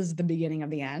 this is the beginning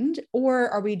of the end, or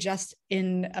are we just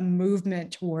in a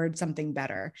movement towards something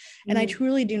better? And I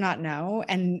truly do not know.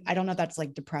 And I don't know if that's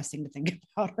like depressing to think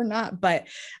about or not, but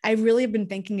I really have been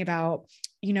thinking about,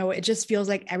 it just feels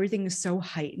like everything is so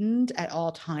heightened at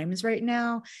all times right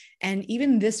now. And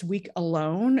even this week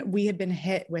alone, we have been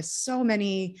hit with so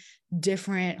many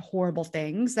different horrible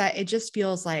things that it just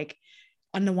feels like,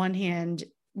 on the one hand,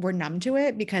 we're numb to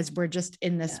it because we're just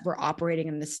in this, we're operating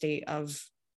in this state of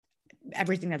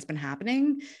everything that's been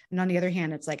happening. And on the other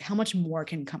hand, it's like, how much more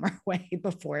can come our way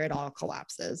before it all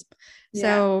collapses?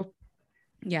 So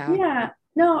yeah.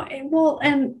 No, well,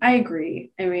 and I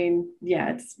agree. I mean,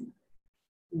 yeah, it's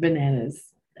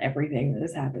bananas, everything that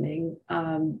is happening.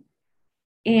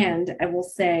 And I will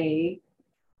say,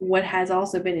 what has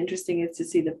also been interesting is to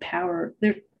see the power.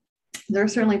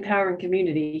 There's certainly power in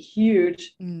community,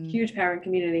 huge, Mm. huge power in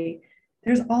community.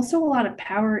 There's also a lot of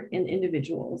power in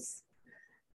individuals.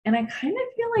 And I kind of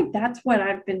feel like that's what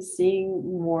I've been seeing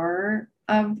more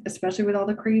of, especially with all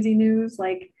the crazy news.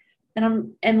 Like,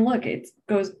 and look, it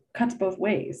cuts both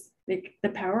ways. Like the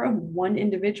power of one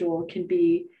individual can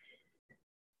be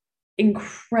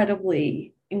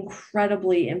incredibly,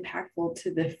 incredibly impactful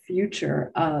to the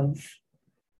future of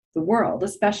the world,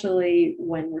 especially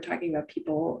when we're talking about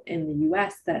people in the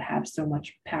US that have so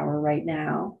much power right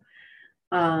now.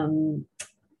 Um,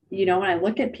 when I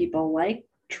look at people like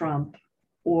Trump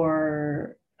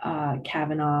or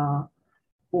Kavanaugh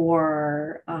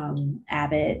or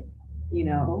Abbott,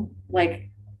 like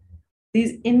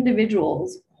these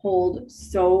individuals hold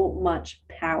so much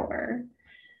power.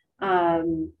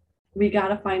 Um, we got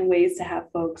to find ways to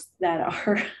have folks that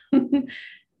are, I'm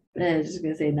just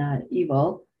going to say not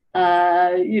evil,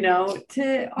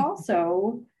 to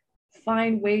also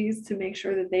find ways to make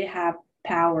sure that they have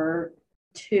power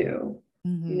too.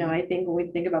 Mm-hmm. I think when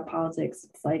we think about politics,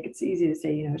 it's like it's easy to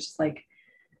say, it's just like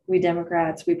we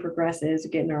Democrats, we progressives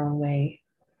get in our own way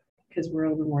because we're a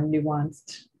little more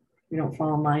nuanced. We don't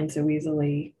fall in line so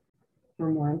easily. We're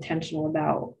more intentional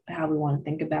about how we want to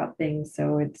think about things.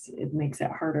 So it makes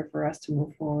it harder for us to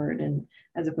move forward. And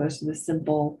as opposed to the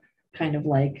simple kind of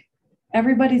like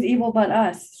everybody's evil but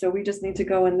us. So we just need to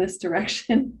go in this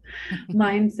direction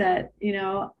mindset.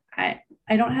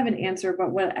 I don't have an answer,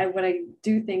 but what I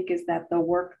do think is that the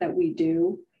work that we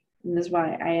do, and this is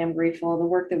why I am grateful, the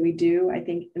work that we do, I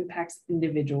think impacts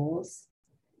individuals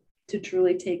to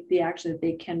truly take the action that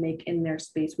they can make in their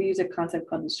space. We use a concept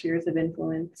called the spheres of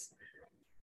influence,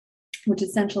 which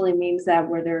essentially means that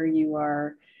whether you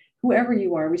are whoever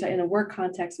you are, in a work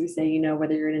context, we say,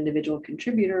 whether you're an individual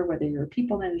contributor, whether you're a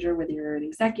people manager, whether you're an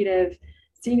executive,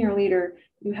 senior leader,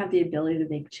 you have the ability to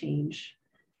make change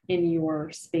in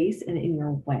your space and in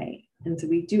your way. And so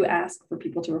we do ask for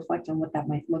people to reflect on what that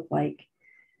might look like.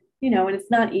 And it's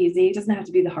not easy. It doesn't have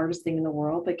to be the hardest thing in the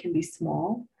world, but it can be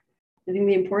small. I think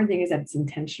the important thing is that it's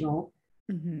intentional.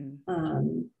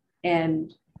 Mm-hmm.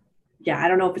 And yeah, I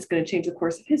don't know if it's going to change the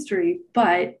course of history,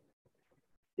 but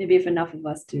maybe if enough of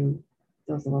us do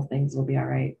those little things, we'll be all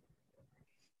right.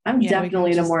 I'm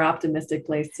definitely in a more optimistic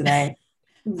place today.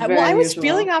 Well, I was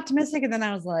feeling optimistic, and then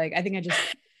I was like, I think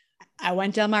I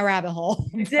went down my rabbit hole.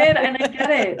 You did, and I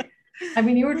get it. I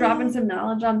mean, you were dropping some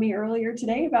knowledge on me earlier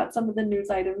today about some of the news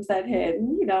items that hit,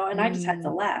 and I just had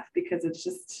to laugh because it's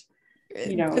just,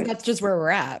 that's just where we're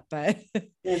at. But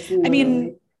I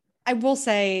mean, I will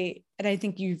say, and I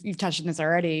think you've touched on this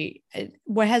already,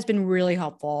 what has been really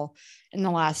helpful in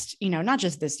the last, not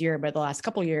just this year, but the last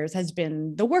couple of years has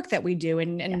been the work that we do.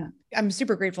 And I'm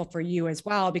super grateful for you as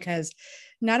well, because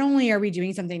not only are we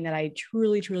doing something that I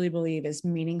truly, truly believe is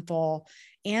meaningful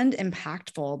and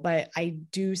impactful, but I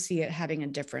do see it having a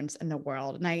difference in the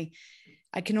world. And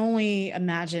I can only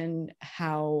imagine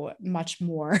how much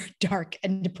more dark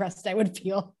and depressed I would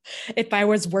feel if I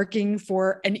was working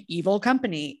for an evil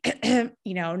company, not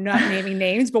naming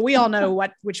names, but we all know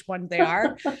which ones they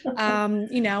are,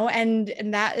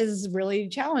 and that is really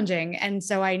challenging. And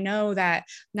so I know that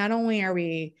not only are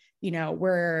we,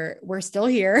 we're still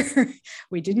here,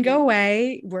 we didn't go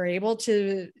away, we're able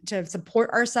to support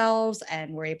ourselves,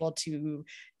 and we're able to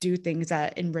do things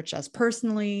that enrich us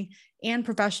personally and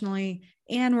professionally.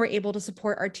 And we're able to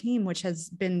support our team, which has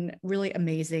been really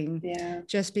amazing. Yeah.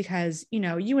 Just because,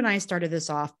 you and I started this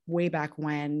off way back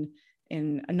when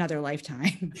in another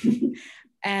lifetime.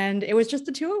 And it was just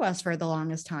the two of us for the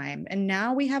longest time. And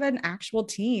now we have an actual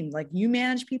team. Like, you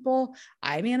manage people,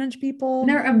 I manage people. And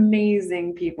they're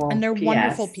amazing people. And they're PS.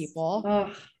 wonderful people.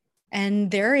 Ugh. And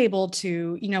they're able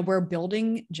to, we're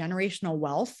building generational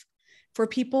wealth for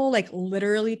people, like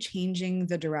literally changing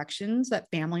the directions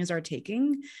that families are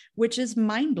taking, which is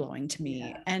mind blowing to me.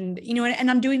 Yeah. And,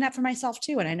 and I'm doing that for myself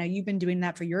too. And I know you've been doing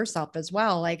that for yourself as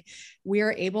well. Like, we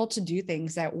are able to do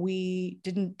things that we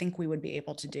didn't think we would be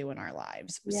able to do in our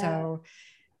lives. Yeah. So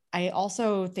I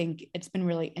also think it's been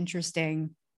really interesting,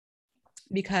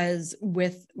 because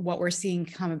with what we're seeing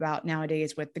come about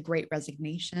nowadays with the Great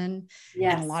Resignation,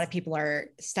 yes. and a lot of people are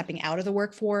stepping out of the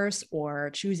workforce or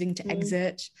choosing to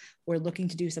exit or looking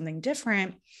to do something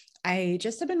different, I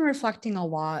just have been reflecting a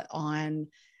lot on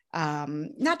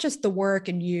not just the work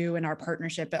and you and our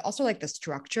partnership, but also like the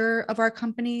structure of our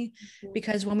company.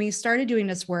 Because when we started doing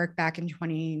this work back in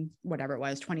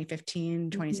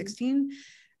 2015, 2016,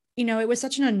 it was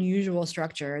such an unusual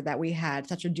structure that we had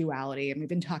such a duality. And we've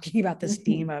been talking about this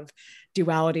theme of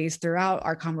dualities throughout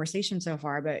our conversation so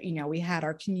far, but we had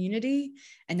our community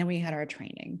and then we had our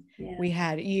training. Yeah. We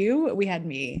had you, we had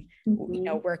me,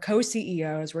 we're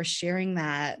co-CEOs, we're sharing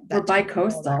that we're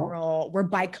bi-coastal role. We're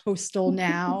bi-coastal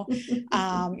now.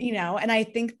 And I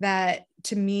think that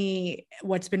to me,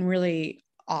 what's been really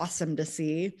awesome to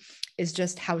see is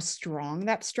just how strong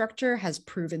that structure has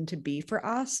proven to be for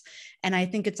us. And I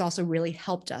think it's also really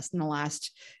helped us in the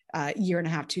last year and a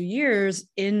half, 2 years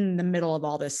in the middle of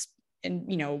all this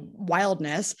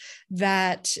wildness,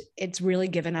 that it's really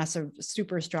given us a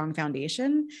super strong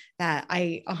foundation that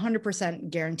I 100%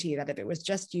 guarantee that if it was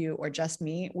just you or just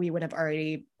me, we would have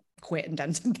already quit and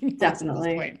done something else at this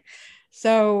point.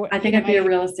 So I think I'd be a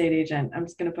real estate agent. I'm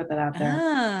just going to put that out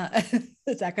there.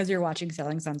 Is that because you're watching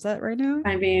Selling Sunset right now?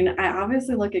 I mean, I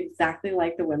obviously look exactly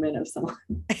like the women of someone.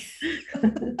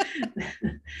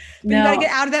 You gotta get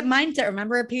out of that mindset.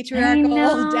 Remember, a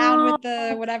patriarchal down with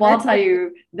the whatever. Well, I'll tell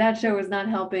you, that show is not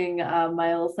helping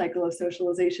my little cycle of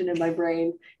socialization in my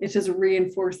brain. It's just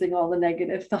reinforcing all the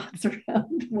negative thoughts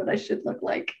around what I should look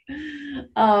like.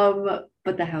 But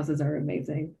the houses are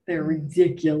amazing. They're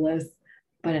ridiculous.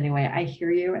 But anyway, I hear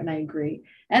you and I agree.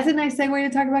 That's a nice segue to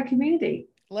talk about community.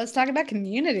 Let's talk about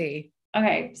community.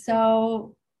 Okay,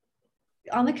 so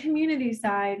on the community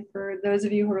side, for those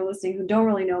of you who are listening who don't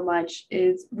really know much,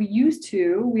 is we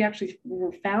actually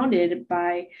were founded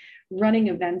by running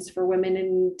events for women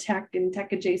in tech and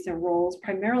tech adjacent roles,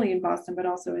 primarily in Boston, but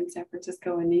also in San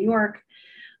Francisco and New York.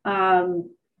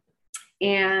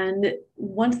 And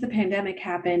once the pandemic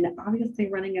happened, obviously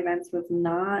running events was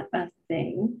not a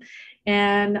thing.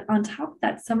 And on top of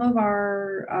that, some of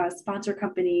our sponsor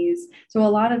companies, so a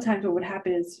lot of times what would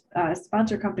happen is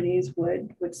sponsor companies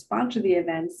would sponsor the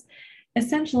events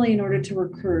essentially in order to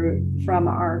recruit from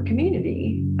our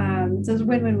community. So it's a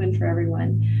win-win-win for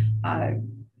everyone.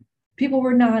 People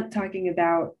were not talking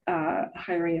about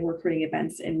hiring and recruiting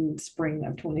events in spring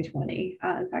of 2020.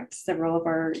 In fact, several of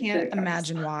our can't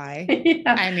imagine why.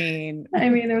 Yeah. I mean,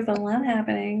 there was a lot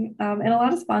happening, and a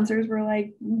lot of sponsors were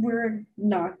like, "We're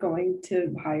not going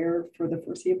to hire for the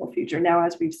foreseeable future." Now,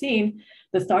 as we've seen,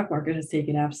 the stock market has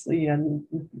taken absolutely,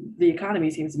 the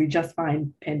economy seems to be just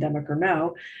fine, pandemic or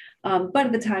no. But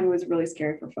at the time, it was really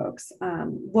scary for folks.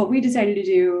 What we decided to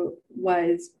do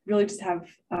was really just have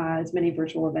as many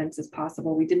virtual events as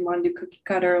possible. We didn't want to do cookie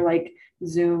cutter like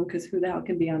Zoom, because who the hell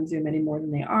can be on Zoom any more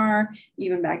than they are?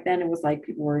 Even back then, it was like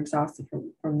people were exhausted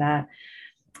from that.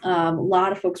 A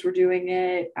lot of folks were doing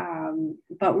it,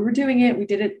 but we were doing it. We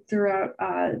did it throughout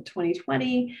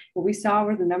 2020. What we saw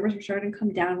were the numbers were starting to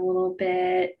come down a little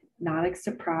bit. Not a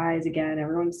surprise. Again,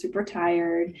 everyone's super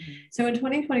tired. Mm-hmm. So in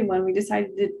 2021, we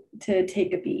decided to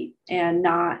take a beat and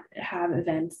not have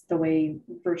events the way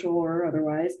virtual or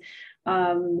otherwise,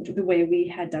 the way we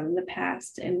had done in the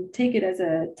past, and take it as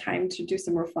a time to do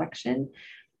some reflection.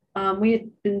 We had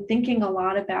been thinking a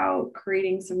lot about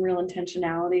creating some real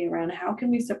intentionality around how can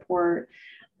we support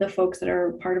the folks that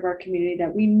are part of our community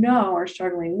that we know are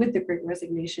struggling with the Great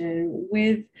Resignation,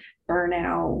 with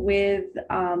burnout,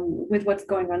 with what's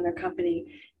going on in their company.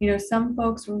 Some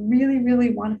folks really,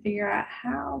 really want to figure out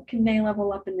how can they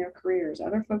level up in their careers.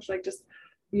 Other folks like just,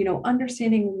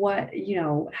 understanding what,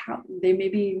 how they may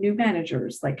be new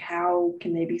managers, like how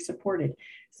can they be supported?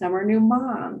 Some are new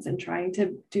moms and trying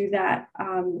to do that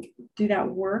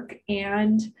work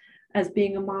and as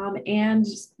being a mom and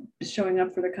just showing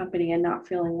up for the company and not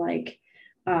feeling like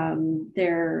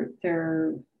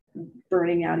they're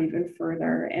burning out even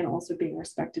further, and also being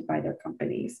respected by their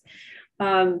companies.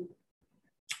 And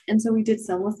so we did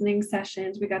some listening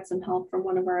sessions. We got some help from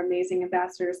one of our amazing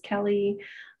ambassadors, Kelly.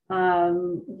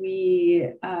 We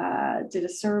did a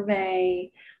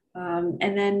survey,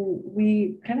 and then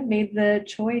we kind of made the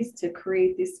choice to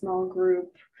create these small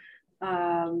group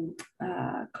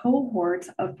cohorts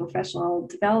of professional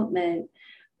development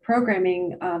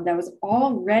programming that was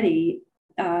already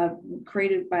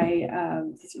created by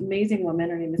this amazing woman.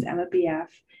 Her name is Emma BF.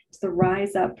 It's the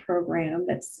Rise Up program.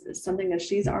 That's something that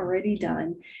she's already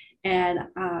done. And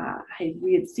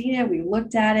we had seen it, we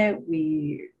looked at it,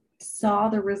 we saw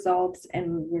the results,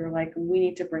 and we were like, we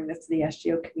need to bring this to the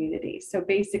SGO community. So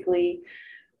basically,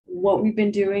 what we've been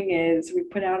doing is we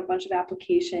put out a bunch of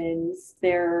applications.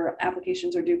 Their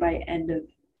applications are due by end of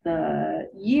the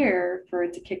year for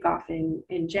it to kick off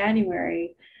in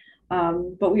January.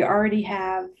 But we already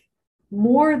have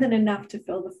more than enough to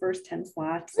fill the first 10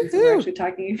 slots. And so we're actually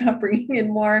talking about bringing in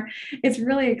more. It's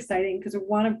really exciting because we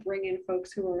want to bring in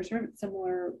folks who are sort of at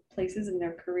similar places in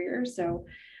their career. So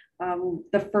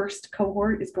The first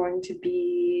cohort is going to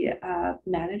be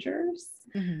managers,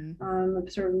 a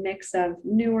sort of mix of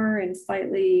newer and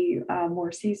slightly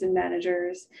more seasoned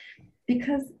managers,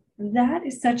 because that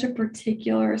is such a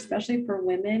particular, especially for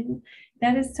women,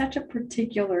 that is such a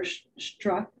particular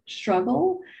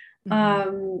struggle.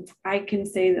 I can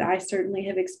say that I certainly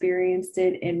have experienced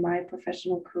it in my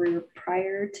professional career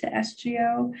prior to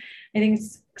SGO. I think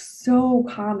it's so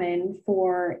common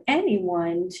for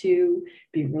anyone to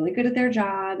be really good at their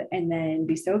job and then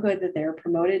be so good that they're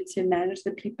promoted to manage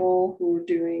the people who are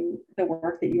doing the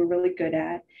work that you're really good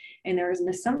at. And there is an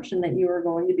assumption that you are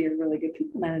going to be a really good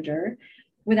people manager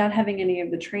without having any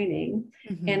of the training.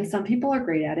 And some people are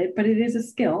great at it, but it is a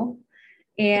skill.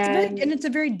 And it's a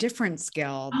very different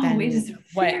skill than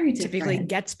what typically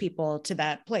gets people to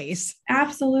that place.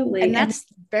 Absolutely. And that's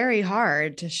very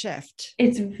hard to shift.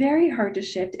 It's very hard to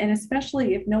shift. And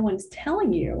especially if no one's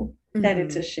telling you that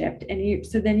it's a shift. And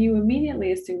so then you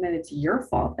immediately assume that it's your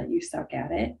fault that you suck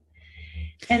at it.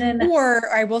 And then,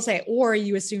 or I will say, or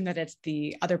you assume that it's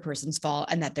the other person's fault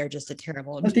and that they're just a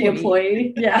terrible employee. The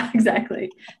employee. Yeah,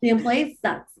 exactly. The employee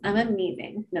sucks. I'm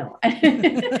amazing. No.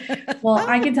 Well,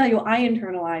 I can tell you, I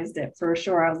internalized it for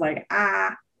sure. I was like,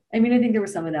 I mean, I think there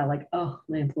was some of that, like, oh,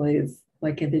 my employees,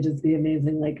 why can't they just be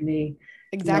amazing like me?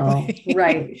 Exactly. No.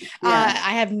 Right. Yeah.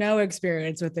 I have no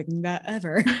experience with thinking that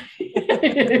ever.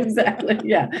 Exactly.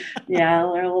 Yeah. Yeah.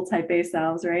 Our little type A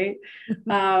selves. Right.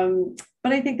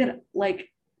 But I think that like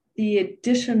the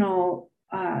additional,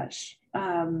 I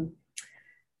don't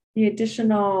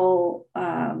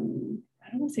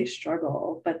want to say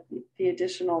struggle, but the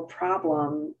additional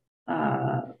problem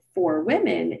for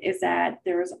women is that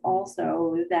there's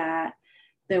also that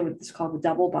what's called the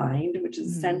double bind, which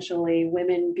is essentially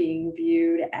women being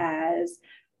viewed as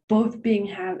both being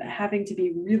having to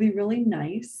be really, really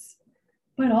nice,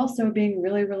 but also being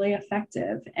really, really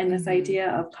effective. And this idea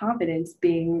of confidence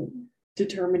being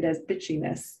determined as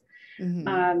bitchiness.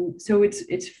 So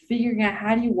it's figuring out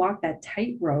how do you walk that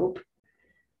tightrope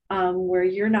where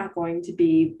you're not going to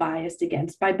be biased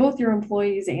against by both your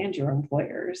employees and your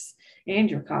employers and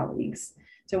your colleagues.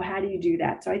 So how do you do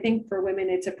that? So I think for women,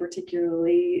 it's a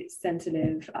particularly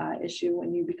sensitive issue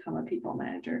when you become a people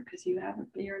manager, because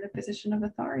you're in a position of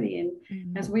authority.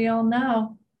 And as we all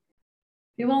know,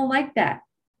 people don't like that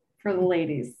for the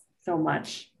ladies so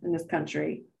much in this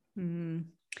country.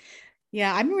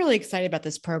 Yeah, I'm really excited about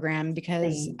this program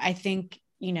because I think,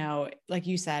 like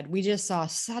you said, we just saw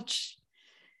such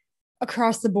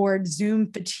across the board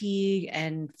Zoom fatigue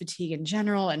and fatigue in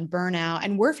general and burnout,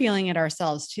 and we're feeling it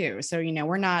ourselves too. So,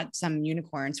 we're not some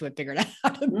unicorns who have figured out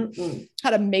how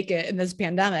to make it in this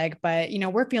pandemic, but,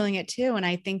 we're feeling it too. And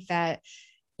I think that,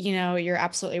 you're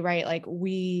absolutely right. Like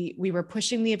we were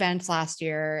pushing the events last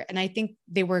year, and I think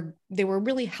they were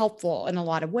really helpful in a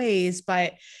lot of ways,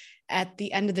 but at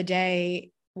the end of the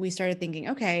day, we started thinking,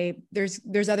 okay,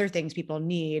 there's other things people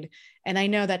need. And I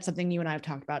know that's something you and I have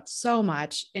talked about so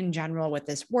much in general with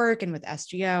this work and with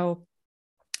SGO.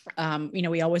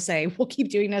 We always say we'll keep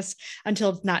doing this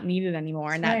until it's not needed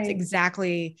anymore. And that's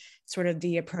exactly sort of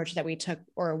the approach that we took,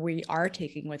 or we are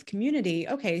taking with community.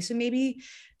 Okay, so maybe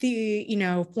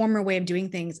the, former way of doing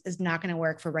things is not going to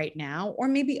work for right now, or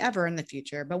maybe ever in the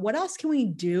future. But what else can we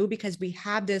do? Because we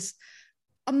have this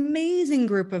amazing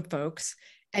group of folks,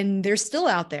 and they're still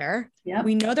out there. Yep.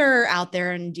 We know they're out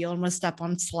there and dealing with stuff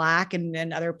on Slack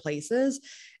and other places.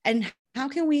 And how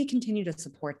can we continue to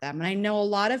support them? And I know a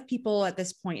lot of people at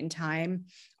this point in time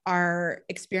are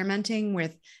experimenting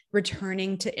with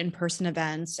returning to in-person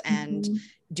events and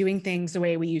doing things the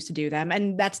way we used to do them.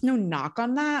 And that's no knock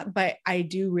on that, but I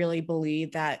do really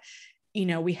believe that,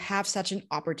 we have such an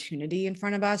opportunity in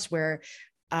front of us where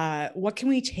what can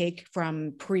we take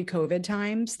from pre-COVID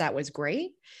times that was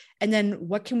great? And then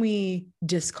what can we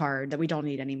discard that we don't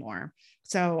need anymore?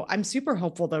 So I'm super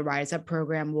hopeful the Rise Up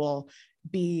program will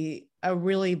be a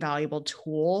really valuable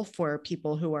tool for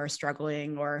people who are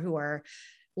struggling or who are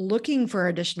looking for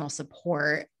additional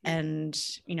support, and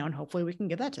and hopefully we can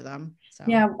give that to them. So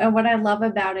yeah, and what I love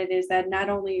about it is that not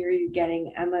only are you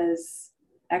getting Emma's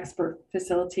expert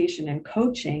facilitation and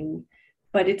coaching,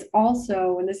 but it's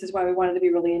also, and this is why we wanted to be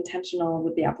really intentional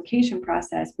with the application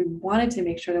process, we wanted to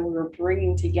make sure that we were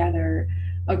bringing together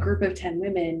a group of 10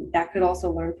 women that could also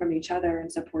learn from each other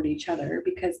and support each other,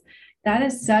 because that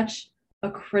is such a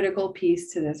critical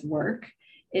piece to this work.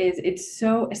 It's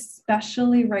so,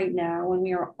 especially right now when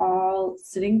we are all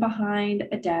sitting behind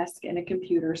a desk and a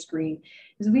computer screen,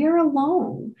 is we are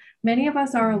alone. Many of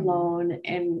us are alone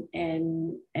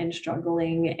and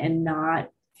struggling and not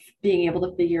being able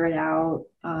to figure it out.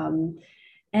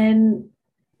 And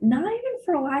not even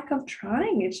for lack of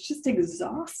trying, it's just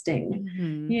exhausting,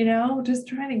 just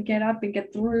trying to get up and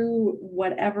get through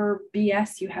whatever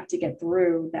BS you have to get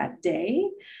through that day.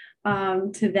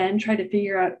 To then try to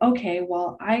figure out, okay,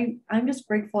 well, I'm just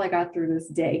grateful I got through this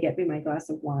day. Get me my glass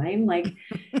of wine. Like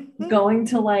going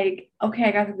to like, okay,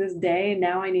 I got through this day.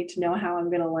 Now I need to know how I'm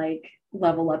going to like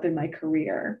level up in my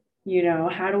career.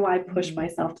 How do I push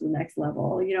myself to the next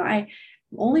level? I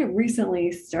only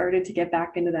recently started to get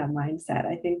back into that mindset.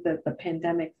 I think that the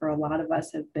pandemic for a lot of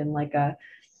us has been like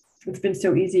it's been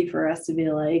so easy for us to be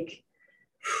like,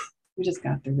 we just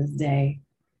got through this day.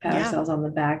 Pat ourselves on the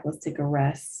back. Let's take a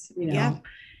rest, Yeah,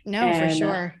 no, for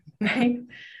sure. Right.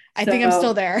 I think I'm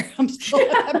still there. I'm still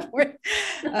at that point.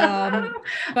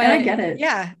 But I get it.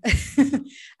 Yeah.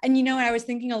 And I was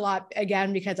thinking a lot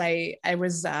again, because I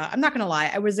was, I'm not going to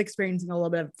lie, I was experiencing a little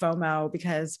bit of FOMO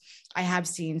because I have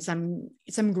seen some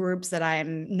groups that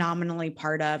I'm nominally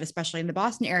part of, especially in the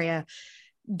Boston area,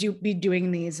 be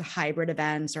doing these hybrid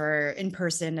events or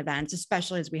in-person events,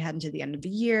 especially as we head into the end of the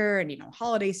year and,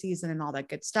 holiday season and all that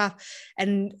good stuff.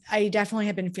 And I definitely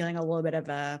have been feeling a little bit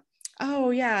of oh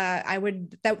yeah,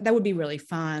 that would be really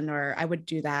fun, or I would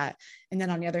do that. And then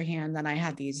on the other hand, then I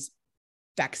had these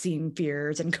vaccine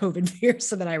fears and COVID fears,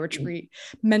 so that I retreat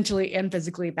mentally and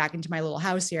physically back into my little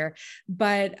house here.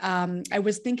 But I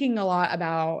was thinking a lot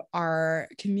about our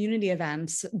community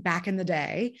events back in the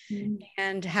day,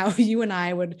 and how you and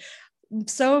I would,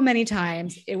 so many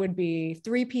times it would be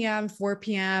 3 p.m., 4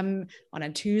 p.m. on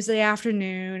a Tuesday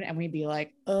afternoon. And we'd be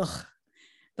like, ugh,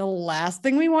 the last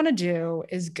thing we want to do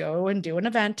is go and do an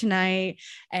event tonight.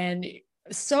 And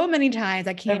so many times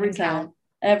I can't even count.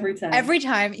 Every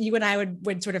time you and I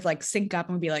would sort of like sync up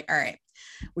and be like, all right,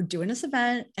 we're doing this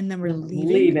event, and then we're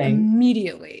leaving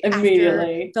immediately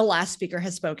after the last speaker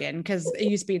has spoken, because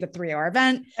it used to be the 3-hour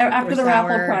event after the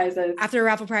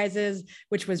raffle prizes,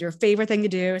 which was your favorite thing to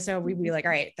do. So we'd be like,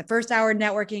 all right, the first hour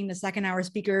networking, the second hour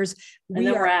speakers, we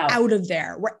are out of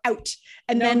there. We're out.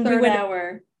 And then we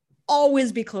would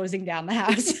always be closing down the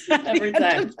house every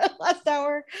time, the last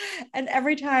hour. And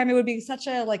every time it would be such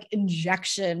a like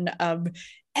injection of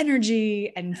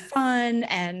energy and fun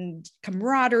and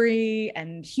camaraderie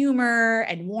and humor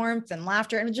and warmth and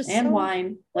laughter and just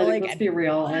wine. Let's be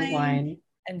real, and wine.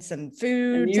 And some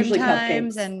food, and usually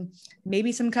sometimes, cupcakes. And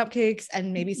maybe some cupcakes,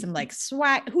 and maybe some like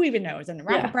swag, who even knows, and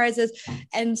raffle prizes.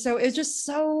 And so it was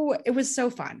so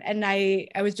fun. And I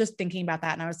was just thinking about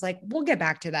that, and I was like, we'll get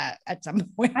back to that at some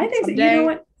point. I think someday. You know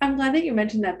what? I'm glad that you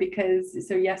mentioned that, because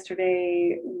so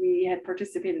yesterday we had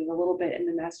participated a little bit in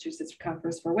the Massachusetts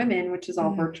Conference for Women, which is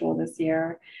all virtual this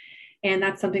year. And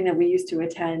that's something that we used to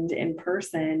attend in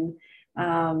person.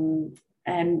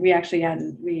 And we actually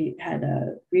we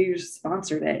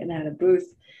sponsored it and had a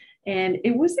booth, and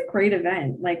it was a great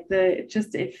event. Like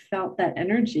it felt that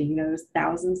energy, there's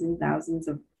thousands and thousands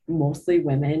of mostly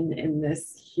women in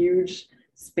this huge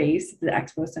space, the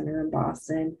Expo Center in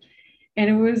Boston. And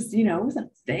it was, it was a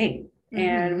thing,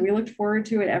 and we looked forward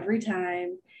to it every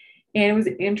time. And it was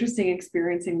interesting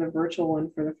experiencing the virtual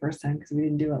one for the first time, because we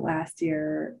didn't do it last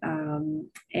year.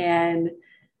 And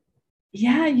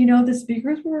yeah, the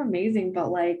speakers were amazing, but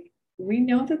like, we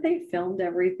know that they filmed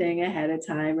everything ahead of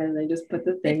time, and they just put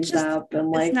the things up,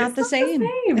 and like, it's not the same.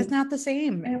 It's not the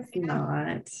same. It's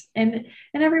not. And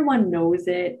everyone knows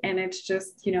it. And it's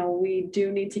just, we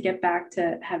do need to get back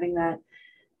to having that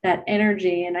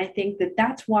energy. And I think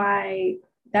that's why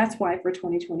for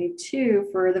 2022,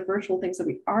 for the virtual things that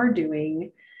we are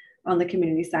doing on the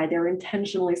community side, they're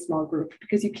intentionally small group,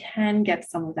 because you can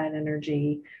get some of that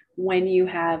energy when you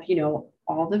have,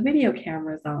 all the video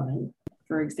cameras on,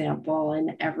 for example,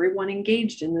 and everyone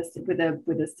engaged in this with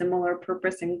a similar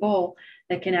purpose and goal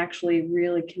that can actually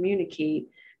really communicate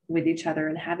with each other,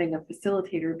 and having a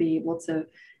facilitator be able to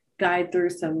guide through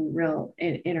some real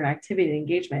interactivity and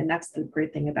engagement. And that's the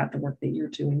great thing about the work that you're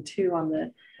doing too on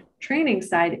the training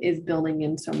side, is building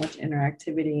in so much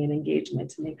interactivity and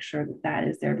engagement to make sure that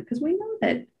is there, because we know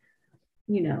that,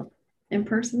 in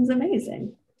person's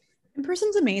amazing. In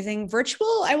person's amazing.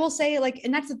 Virtual, I will say, like,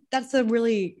 and that's a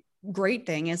really great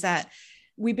thing, is that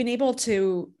we've been able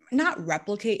to not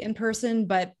replicate in person,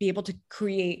 but be able to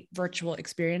create virtual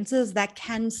experiences that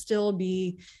can still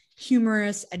be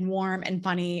humorous and warm and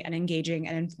funny and engaging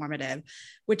and informative,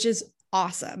 which is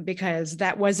awesome, because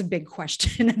that was a big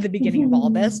question at the beginning of all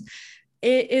this.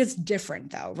 It is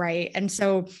different though, right? And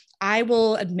so I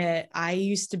will admit, I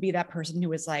used to be that person who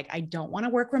was like, I don't want to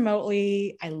work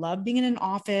remotely. I love being in an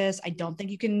office. I don't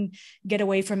think you can get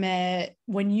away from it.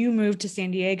 When you moved to San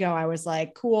Diego, I was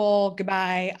like, cool,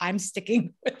 goodbye. I'm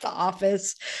sticking with the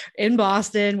office in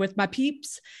Boston with my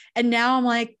peeps. And now I'm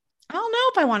like, I don't know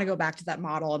if I want to go back to that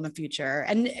model in the future.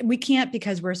 And we can't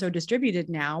because we're so distributed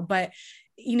now, but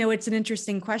it's an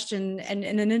interesting question and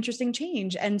an interesting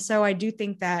change. And so I do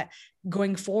think that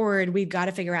going forward, we've got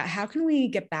to figure out how can we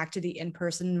get back to the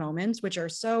in-person moments, which are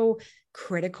so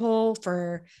critical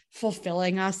for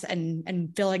fulfilling us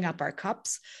and filling up our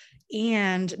cups,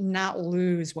 and not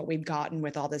lose what we've gotten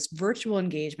with all this virtual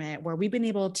engagement where we've been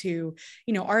able to,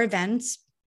 our events,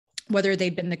 whether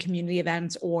they've been the community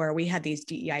events or we had these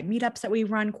DEI meetups that we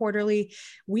run quarterly,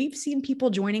 we've seen people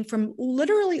joining from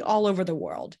literally all over the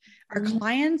world. Our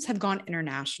clients have gone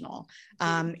international.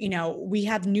 We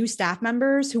have new staff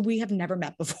members who we have never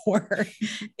met before.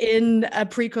 In a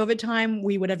pre-COVID time,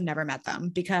 we would have never met them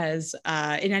because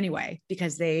in any way,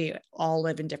 because they all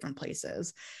live in different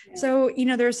places. Yeah. So, I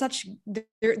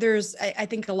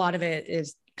think a lot of it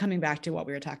is coming back to what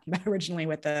we were talking about originally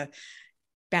with the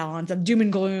balance of doom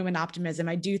and gloom and optimism.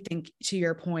 I do think, to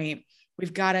your point,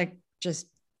 we've got to just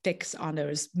fix on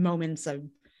those moments of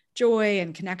joy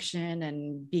and connection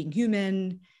and being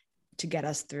human to get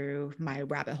us through my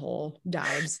rabbit hole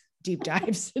deep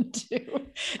dives into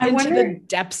the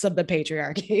depths of the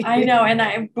patriarchy. I know. And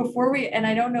I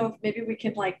don't know if maybe we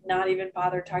can not even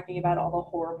bother talking about all the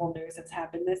horrible news that's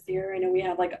happened this year. I know we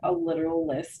have a literal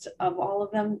list of all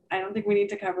of them. I don't think we need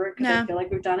to cover it because I feel like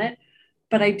we've done it.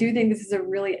 But I do think this is a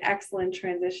really excellent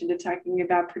transition to talking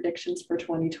about predictions for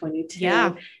 2022.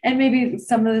 Yeah. And maybe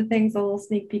some of the things, a little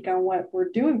sneak peek on what we're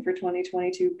doing for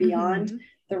 2022 beyond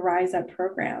the Rise Up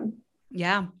program.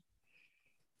 Yeah.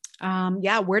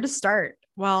 Where to start?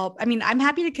 Well, I mean, I'm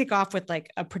happy to kick off with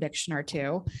a prediction or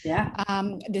two. Yeah.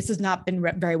 This has not been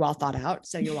very well thought out,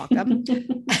 so you're welcome.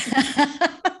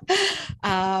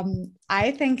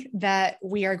 I think that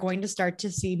we are going to start to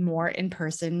see more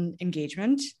in-person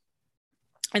engagement.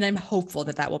 And I'm hopeful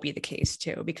that will be the case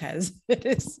too, because it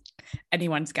is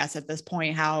anyone's guess at this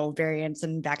point how variants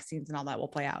and vaccines and all that will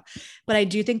play out. But I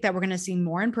do think that we're going to see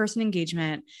more in-person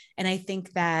engagement. And I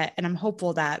think that, and I'm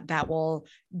hopeful that will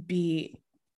be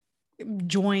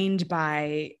joined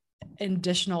by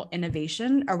additional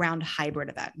innovation around hybrid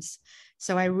events.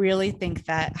 So I really think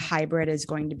that hybrid is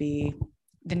going to be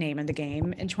the name of the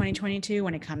game in 2022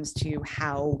 when it comes to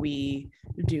how we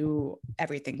do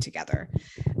everything together.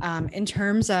 In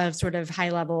terms of sort of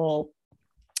high level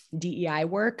DEI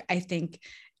work,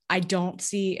 I don't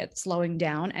see it slowing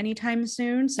down anytime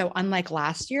soon. So unlike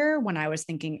last year when I was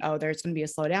thinking, there's going to be a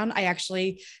slowdown, I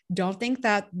actually don't think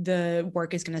that the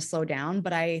work is going to slow down,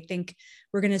 but I think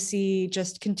we're going to see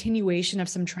just continuation of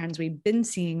some trends we've been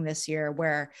seeing this year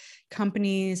where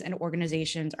companies and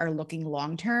organizations are looking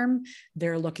long-term,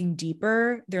 they're looking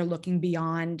deeper, they're looking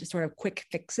beyond sort of quick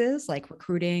fixes like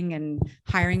recruiting and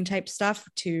hiring type stuff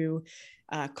to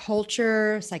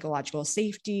culture, psychological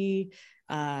safety,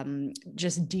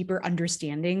 just deeper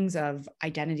understandings of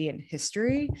identity and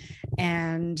history.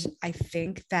 And I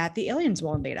think that the aliens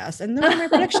will invade us. And those are my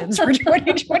predictions for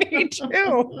 2022.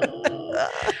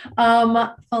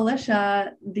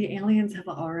 Felicia, the aliens have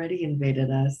already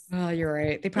invaded us. Oh, you're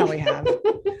right. They probably have.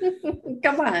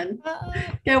 Come on,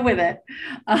 get with it.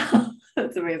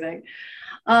 That's amazing.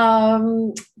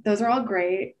 Those are all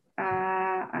great.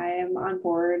 I am on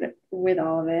board with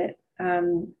all of it.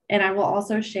 And I will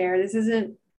also share, this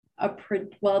isn't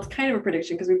it's kind of a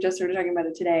prediction because we've just started talking about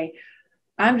it today.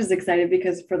 I'm just excited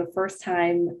because for the first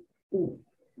time,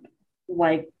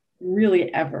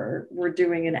 really ever, we're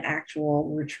doing an actual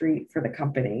retreat for the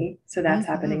company. So that's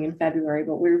happening in February,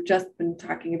 but we've just been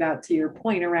talking about, to your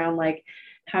point, around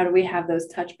how do we have those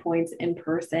touch points in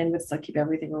person but still keep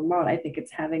everything remote? I think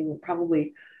it's having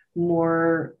probably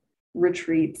more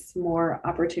retreats, more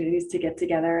opportunities to get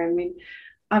together. I mean,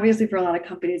 obviously for a lot of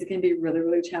companies, it can be really,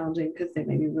 really challenging because they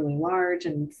may be really large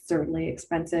and certainly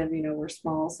expensive. We're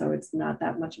small, so it's not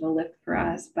that much of a lift for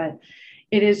us, but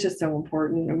it is just so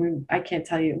important. I mean, I can't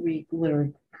tell you, we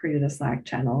literally created a Slack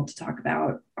channel to talk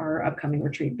about our upcoming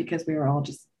retreat because we were all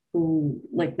just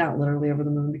not literally over the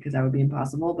moon because that would be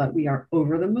impossible, but we are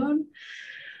over the moon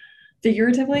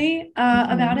figuratively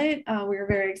about it. We were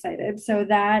very excited. So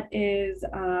that is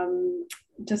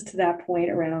just to that point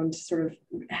around sort of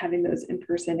having those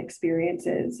in-person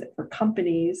experiences for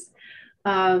companies.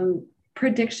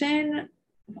 Prediction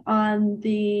on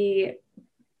the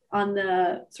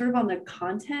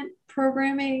content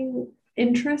programming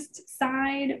interest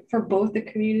side for both the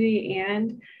community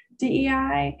and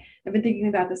DEI. I've been thinking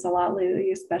about this a lot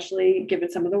lately, especially given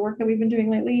some of the work that we've been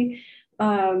doing lately,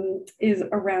 is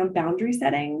around boundary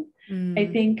setting. I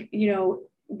think,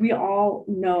 we all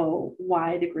know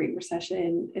why the Great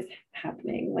Recession is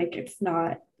happening. It's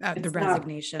not the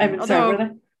resignation. Sorry,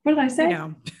 what did I say?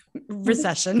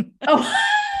 Recession. Oh,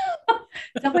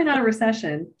 Definitely not a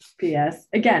recession. P.S.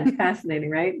 Again, fascinating,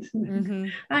 right? Mm-hmm.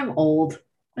 I'm old.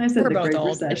 I said We're the both Great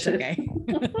old. Recession. It's okay.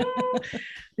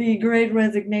 The Great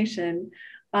Resignation,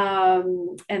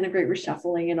 and the Great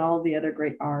Reshuffling, and all the other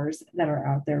great R's that are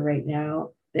out there right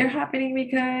now. They're happening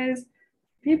because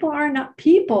people are not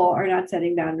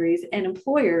setting boundaries, and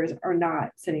employers are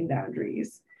not setting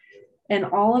boundaries. And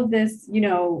all of this,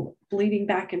 bleeding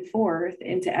back and forth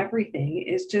into everything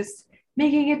is just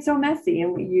making it so messy.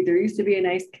 And there used to be a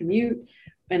nice commute,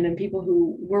 and then people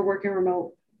who were working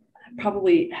remote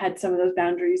probably had some of those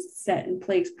boundaries set in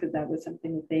place because that was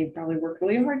something that they probably worked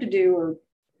really hard to do, or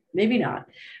maybe not.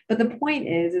 But the point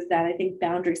is that I think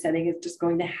boundary setting is just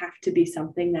going to have to be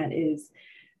something that is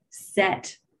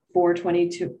set for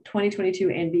 2022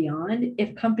 and beyond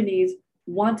if companies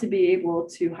want to be able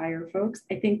to hire folks.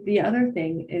 I think the other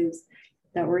thing is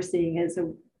that we're seeing is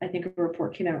I think a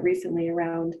report came out recently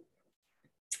around,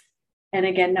 and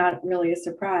again, not really a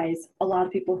surprise, a lot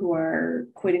of people who are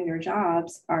quitting their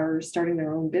jobs are starting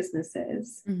their own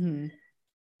businesses. Mm-hmm.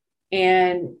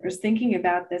 And I was thinking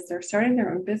about this, they're starting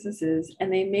their own businesses,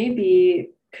 and they may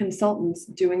be consultants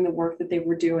doing the work that they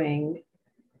were doing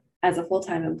as a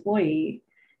full-time employee.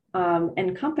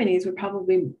 And companies would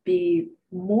probably be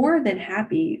more than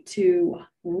happy to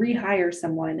rehire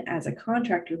someone as a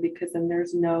contractor, because then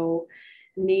there's no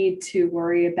need to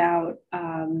worry about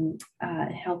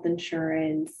health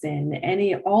insurance and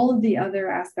all of the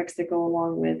other aspects that go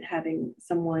along with having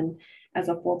someone as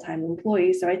a full-time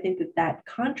employee. So I think that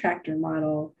contractor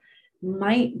model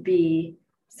might be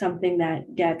something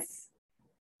that gets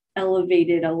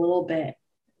elevated a little bit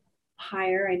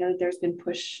higher. I know that there's been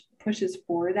pushes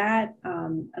for that.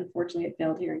 Unfortunately, it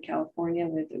failed here in California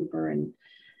with Uber and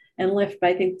Lyft, but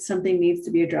I think something needs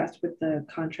to be addressed with the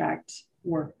contract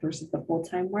work versus the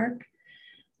full-time work.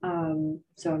 So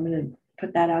I'm going to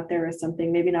put that out there as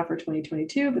something, maybe not for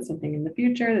 2022, but something in the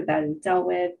future that is dealt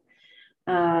with.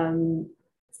 And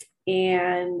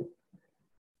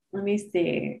let me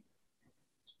see.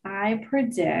 I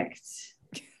predict.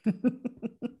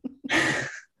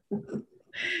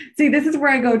 See, this is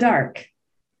where I go dark.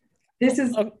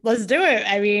 Let's do it.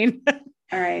 I mean,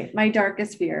 all right. My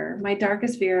darkest fear,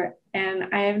 and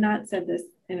I have not said this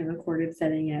in a recorded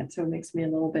setting yet, so it makes me a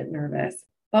little bit nervous.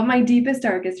 But my deepest,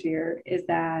 darkest fear is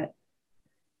that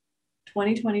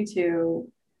 2022,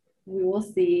 we will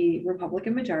see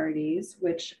Republican majorities,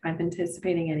 which I'm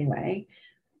anticipating anyway.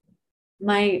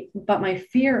 But my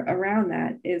fear around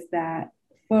that is that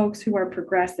folks who are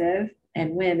progressive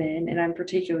and women, and I'm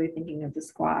particularly thinking of the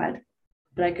squad,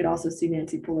 but I could also see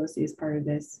Nancy Pelosi as part of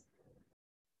this,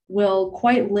 will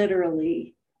quite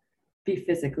literally be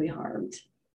physically harmed,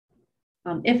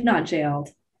 if not jailed,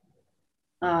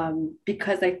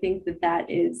 because I think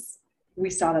that is, we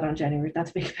saw that on January, not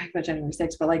to make it back about January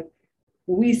 6th, but like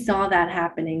we saw that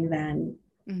happening then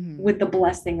with the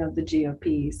blessing of the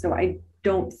GOP. So I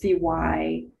don't see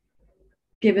why,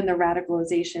 given the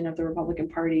radicalization of the Republican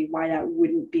Party, why that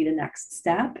wouldn't be the next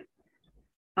step.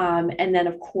 And then,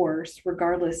 of course,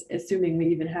 regardless, assuming we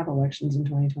even have elections in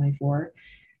 2024,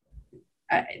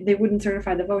 they wouldn't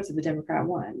certify the votes if the Democrat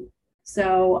won.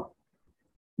 So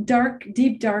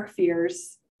deep, dark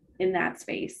fears in that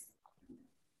space.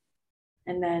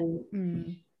 And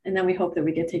then we hope that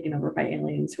we get taken over by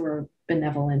aliens who are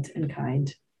benevolent and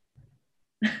kind.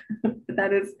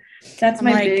 That's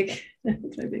my big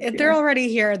if they're already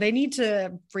here, they need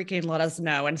to freaking let us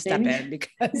know and step in,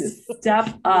 because step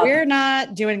up. We're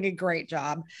not doing a great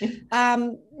job.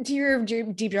 To your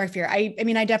deep dark fear, I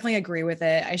mean, I definitely agree with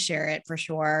it. I share it for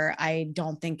sure. I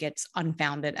don't think it's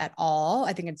unfounded at all.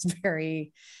 I think it's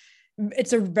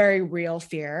a very real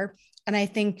fear. And I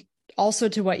think also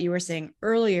to what you were saying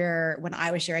earlier, when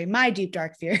I was sharing my deep,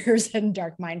 dark fears and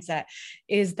dark mindset,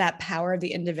 is that power of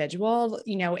the individual.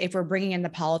 If we're bringing in the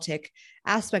politic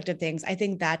aspect of things, I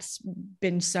think that's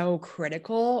been so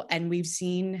critical. And we've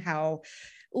seen how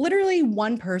literally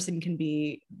one person can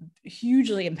be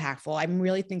hugely impactful. I'm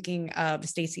really thinking of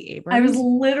Stacey Abrams. I was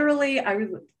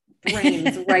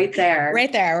brains right there.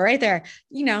 right there.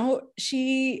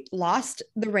 She lost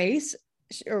the race,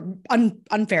 or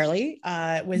unfairly,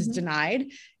 was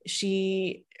denied.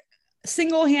 She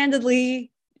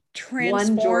single-handedly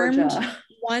transformed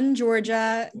one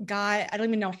Georgia, got, I don't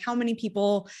even know how many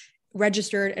people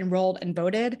registered, enrolled, and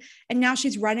voted. And now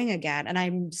she's running again. And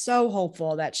I'm so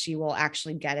hopeful that she will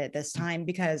actually get it this time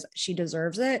because she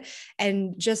deserves it.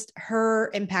 And just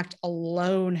her impact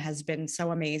alone has been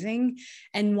so amazing.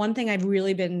 And one thing I've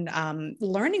really been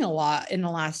learning a lot in the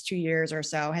last 2 years or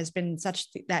so has been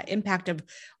that impact of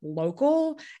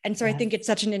local. And so I think it's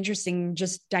such an interesting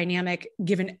just dynamic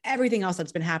given everything else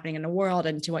that's been happening in the world.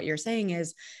 And to what you're saying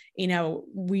is,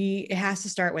 it has to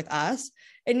start with us.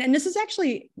 And this is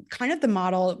actually kind of the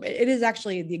model. It is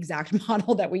actually the exact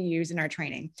model that we use in our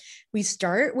training. We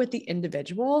start with the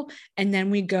individual and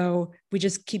then we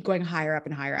just keep going higher up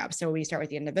and higher up. So we start with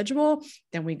the individual,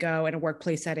 then we go in a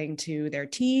workplace setting to their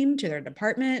team, to their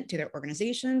department, to their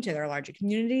organization, to their larger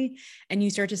community. And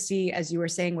you start to see, as you were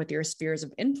saying, with your spheres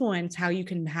of influence, how you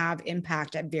can have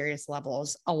impact at various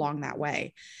levels along that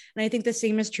way. And I think the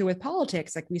same is true with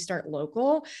politics. Like we start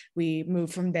local, we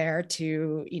move from there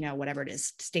to, whatever it is,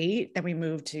 state, then we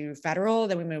move to federal,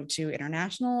 then we move to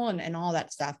international and all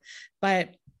that stuff.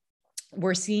 But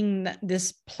we're seeing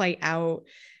this play out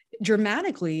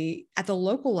dramatically at the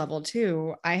local level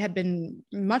too. I have been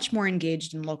much more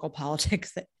engaged in local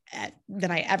politics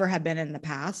than I ever have been in the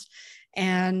past.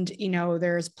 And,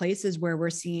 there's places where we're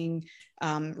seeing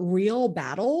real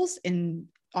battles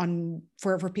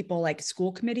for people like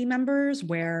school committee members,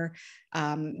 where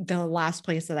the last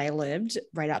place that I lived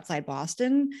right outside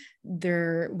Boston,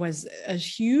 there was a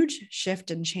huge shift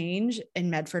and change in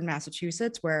Medford,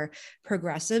 Massachusetts, where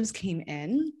progressives came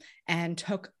in and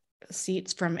took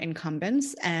seats from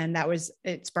incumbents. And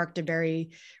it sparked a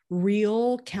very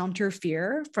real counter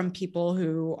fear from people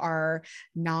who are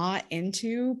not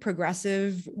into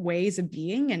progressive ways of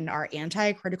being and are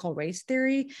anti-critical race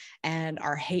theory and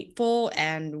are hateful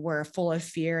and were full of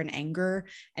fear and anger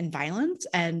and violence.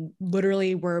 And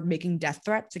literally were making death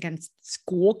threats against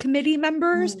school committee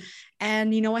members.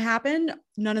 And you know what happened?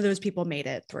 None of those people made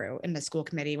it through in the school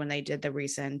committee when they did the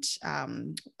recent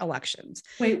elections.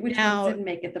 Wait, which ones didn't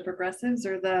make it? The progressives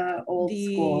or the old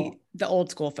school? The old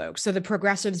school folks. So the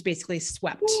progressives basically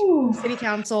swept city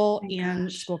council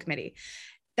and school committee.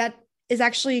 That is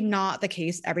actually not the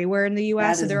case everywhere in the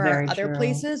US. So there are other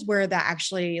places where that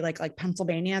actually, like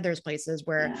Pennsylvania, there's places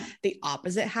where the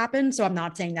opposite happens. So I'm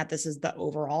not saying that this is the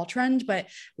overall trend, but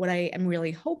what I am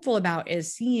really hopeful about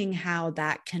is seeing how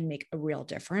that can make a real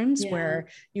difference, where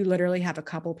you literally have a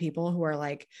couple people who are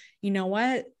like, you know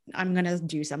what, I'm going to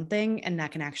do something, and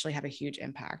that can actually have a huge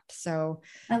impact. So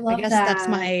I guess that's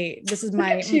this has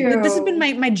been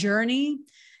my journey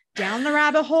down the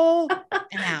rabbit hole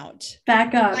and out.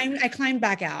 Back up. I climbed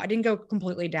back out. I didn't go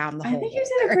completely down the hole. I think you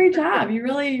did a great job. You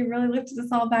really lifted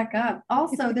us all back up.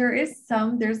 Also,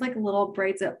 there's like a little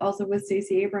bright also with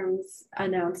Stacey Abrams'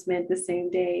 announcement the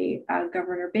same day.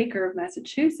 Governor Baker of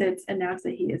Massachusetts announced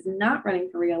that he is not running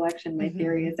for re-election. My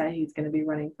theory is that he's going to be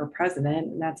running for president,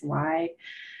 and that's why.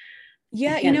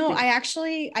 Yeah,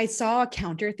 I saw a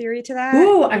counter theory to that.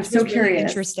 Ooh, I'm so curious. Really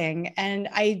interesting. And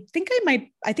I think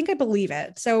I believe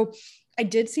it. So I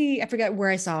did see, I forget where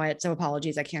I saw it, so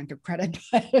apologies, I can't give credit,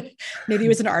 but maybe it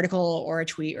was an article or a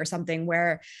tweet or something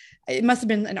where it must have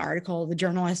been an article. The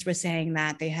journalist was saying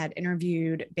that they had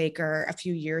interviewed Baker a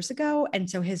few years ago. And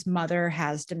so his mother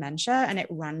has dementia and it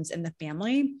runs in the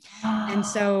family. And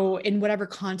so in whatever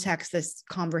context this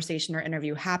conversation or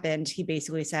interview happened, he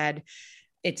basically said,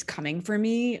 it's coming for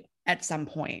me at some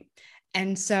point.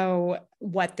 And so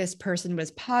what this person was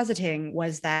positing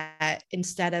was that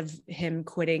instead of him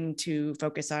quitting to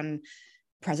focus on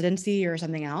presidency or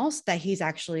something else, that he's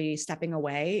actually stepping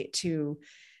away to,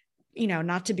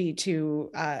 not to be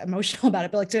too emotional about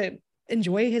it, but like to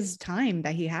enjoy his time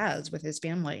that he has with his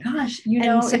family. Gosh,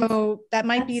 so that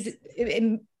might be,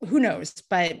 who knows,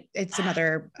 but it's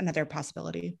another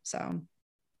possibility. So.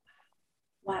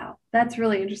 Wow, that's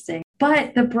really interesting.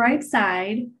 But the bright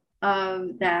side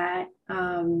of that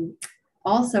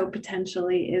also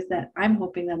potentially is that I'm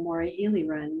hoping that Maura Healey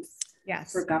runs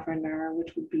for governor,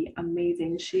 which would be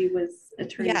amazing. She was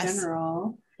attorney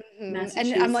general. And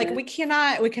I'm like, we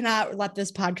cannot let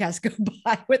this podcast go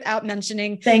by without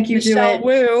mentioning Thank you, Michelle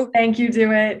Wu. Thank you,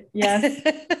 do it. Yes.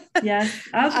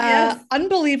 Yes.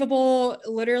 Unbelievable.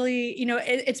 Literally,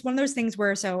 it's one of those things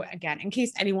where, so again, in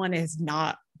case anyone has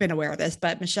not been aware of this,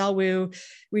 but Michelle Wu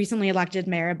recently elected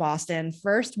mayor of Boston,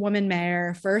 first woman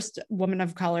mayor, first woman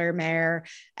of color mayor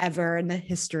ever in the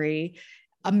history.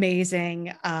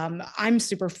 Amazing. I'm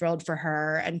super thrilled for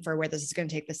her and for where this is going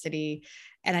to take the city.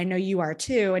 And I know you are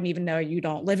too. And even though you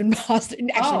don't live in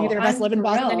Boston, actually neither of us live in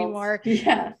Boston anymore.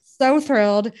 Yeah. So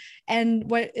thrilled. And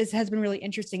what has been really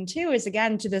interesting too, is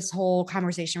again, to this whole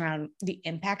conversation around the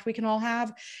impact we can all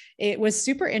have. It was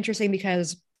super interesting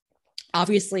because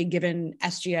obviously, given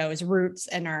SGO's roots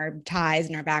and our ties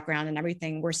and our background and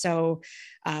everything, we're so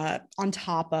on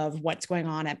top of what's going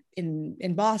on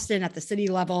in Boston at the city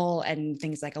level and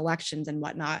things like elections and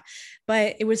whatnot.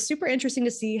 But it was super interesting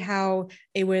to see how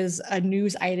it was a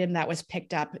news item that was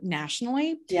picked up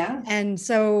nationally. Yeah. And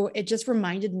so it just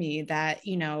reminded me that,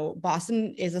 you know,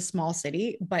 Boston is a small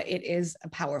city, but it is a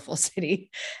powerful city.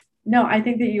 No, I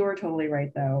think that you were totally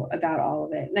right, though, about all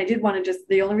of it. And I did want to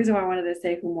the only reason why I wanted to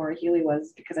say who Maura Healey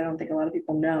was, because I don't think a lot of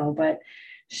people know, but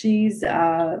she's,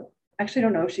 actually, I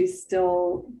don't know if she's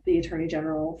still the Attorney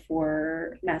General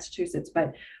for Massachusetts,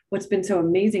 but what's been so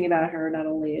amazing about her, not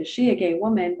only is she a gay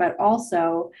woman, but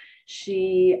also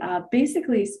she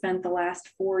basically spent the last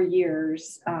 4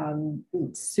 years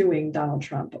suing Donald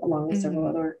Trump, along with several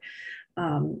other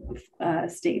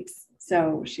states.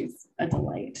 So she's a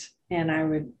delight. And I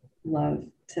would love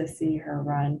to see her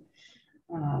run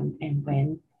and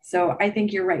win. So I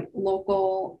think you're right.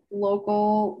 Local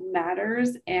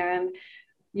matters. And,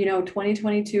 you know,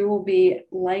 2022 will be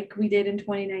like we did in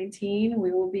 2019.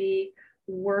 We will be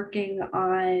working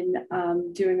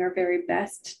on doing our very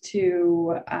best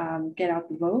to get out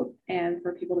the vote and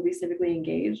for people to be civically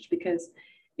engaged, because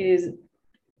it is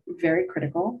very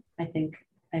critical. I think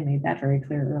I made that very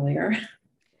clear earlier.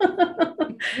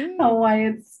 Why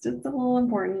it's just a little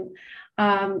important.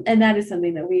 And that is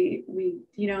something that we,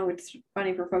 you know, it's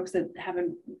funny for folks that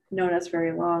haven't known us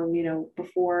very long, you know,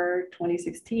 before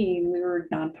 2016, we were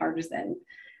nonpartisan.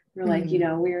 We're like, you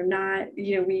know, we are not,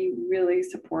 you know, we really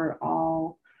support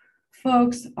all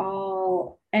folks,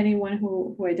 anyone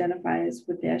who identifies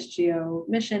with the SGO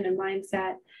mission and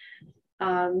mindset.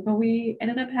 But we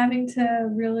ended up having to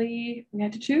we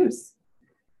had to choose.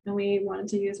 And we wanted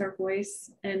to use our voice.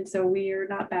 And so we are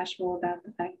not bashful about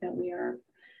the fact that we are a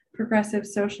progressive,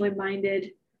 socially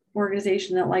minded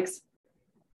organization that likes,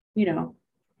 you know,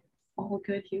 all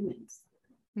good humans.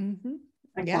 I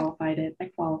qualified it.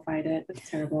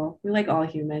 That's terrible. We like all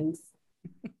humans.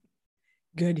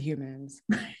 Good humans.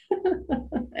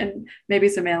 And maybe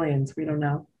some aliens. We don't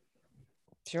know.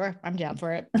 Sure. I'm down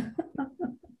for it.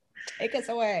 Take us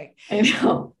away. I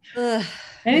know.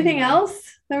 Anything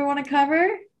else that we want to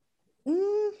cover? I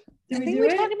think we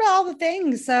talked about all the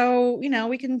things, so you know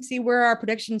we can see where our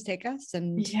predictions take us.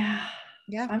 And yeah,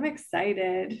 I'm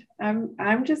excited.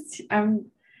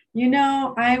 You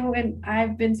know,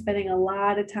 I've been spending a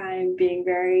lot of time being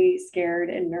very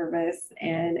scared and nervous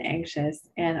and anxious,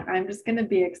 and I'm just going to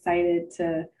be excited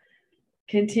to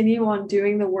continue on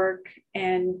doing the work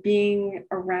and being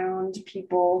around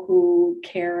people who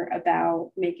care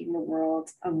about making the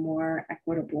world a more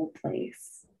equitable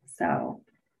place. So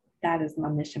that is my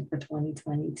mission for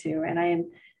 2022. And I am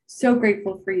so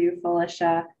grateful for you,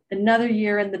 Felicia. Another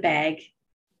year in the bag.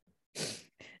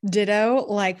 Ditto.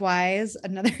 Likewise,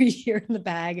 another year in the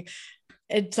bag.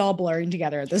 It's all blurring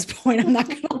together at this point. I'm not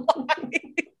going to lie.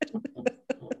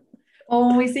 Well,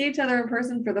 when we see each other in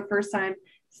person for the first time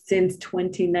since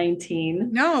 2019.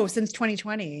 No, since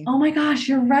 2020. Oh my gosh,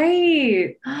 you're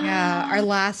right. Yeah, our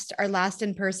last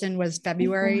in person was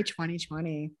February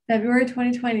 2020. February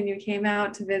 2020, and you came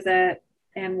out to visit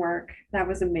and work. That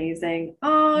was amazing.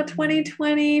 Oh,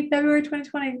 2020, February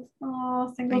 2020.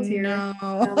 Oh, single tear. No.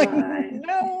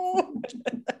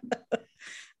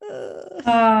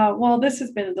 Well, this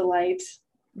has been a delight.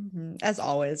 As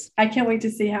always. I can't wait to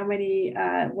see how many,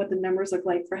 what the numbers look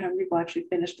like for how many people actually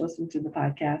finished listening to the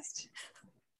podcast.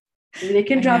 Maybe they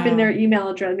can drop in their email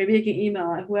address. Maybe they can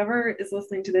email whoever is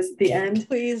listening to this at the end.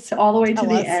 Please, all the way to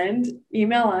the end.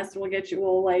 Email us, and we'll get you.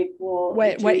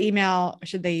 What email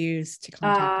should they use to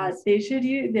contact us?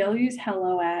 They'll use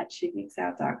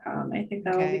hello@shegeeksout.com. I think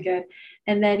that will be good.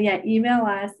 And then email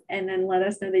us, and then let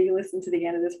us know that you listened to the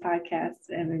end of this podcast,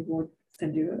 and then we'll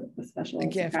send you a special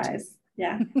surprise.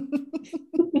 Yeah.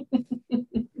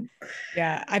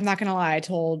 Yeah, I'm not gonna lie. I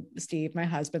told Steve, my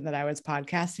husband, that I was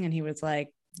podcasting, and he was like,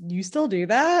 "You still do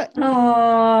that?"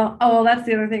 Oh, that's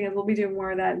the other thing, is we'll be doing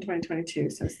more of that in 2022.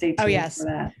 So stay tuned for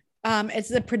that. It's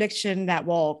the prediction that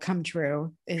will come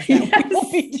true, is that we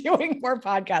will be doing more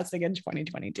podcasting in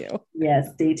 2022.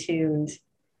 Yes, stay tuned.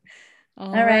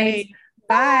 All right.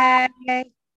 Bye.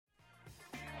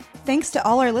 Thanks to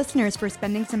all our listeners for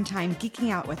spending some time geeking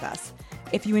out with us.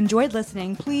 If you enjoyed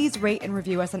listening, please rate and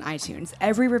review us on iTunes.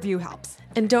 Every review helps.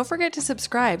 And don't forget to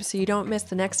subscribe so you don't miss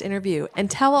the next interview, and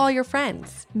tell all your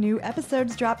friends. New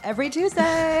episodes drop every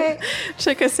Tuesday.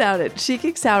 Check us out at She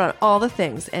Geeks Out on all the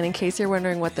things. And in case you're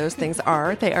wondering what those things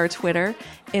are, they are Twitter,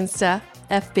 Insta,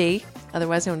 FB,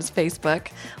 otherwise known as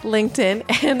Facebook,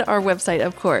 LinkedIn, and our website,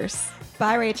 of course.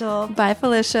 Bye, Rachel. Bye,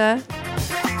 Felicia.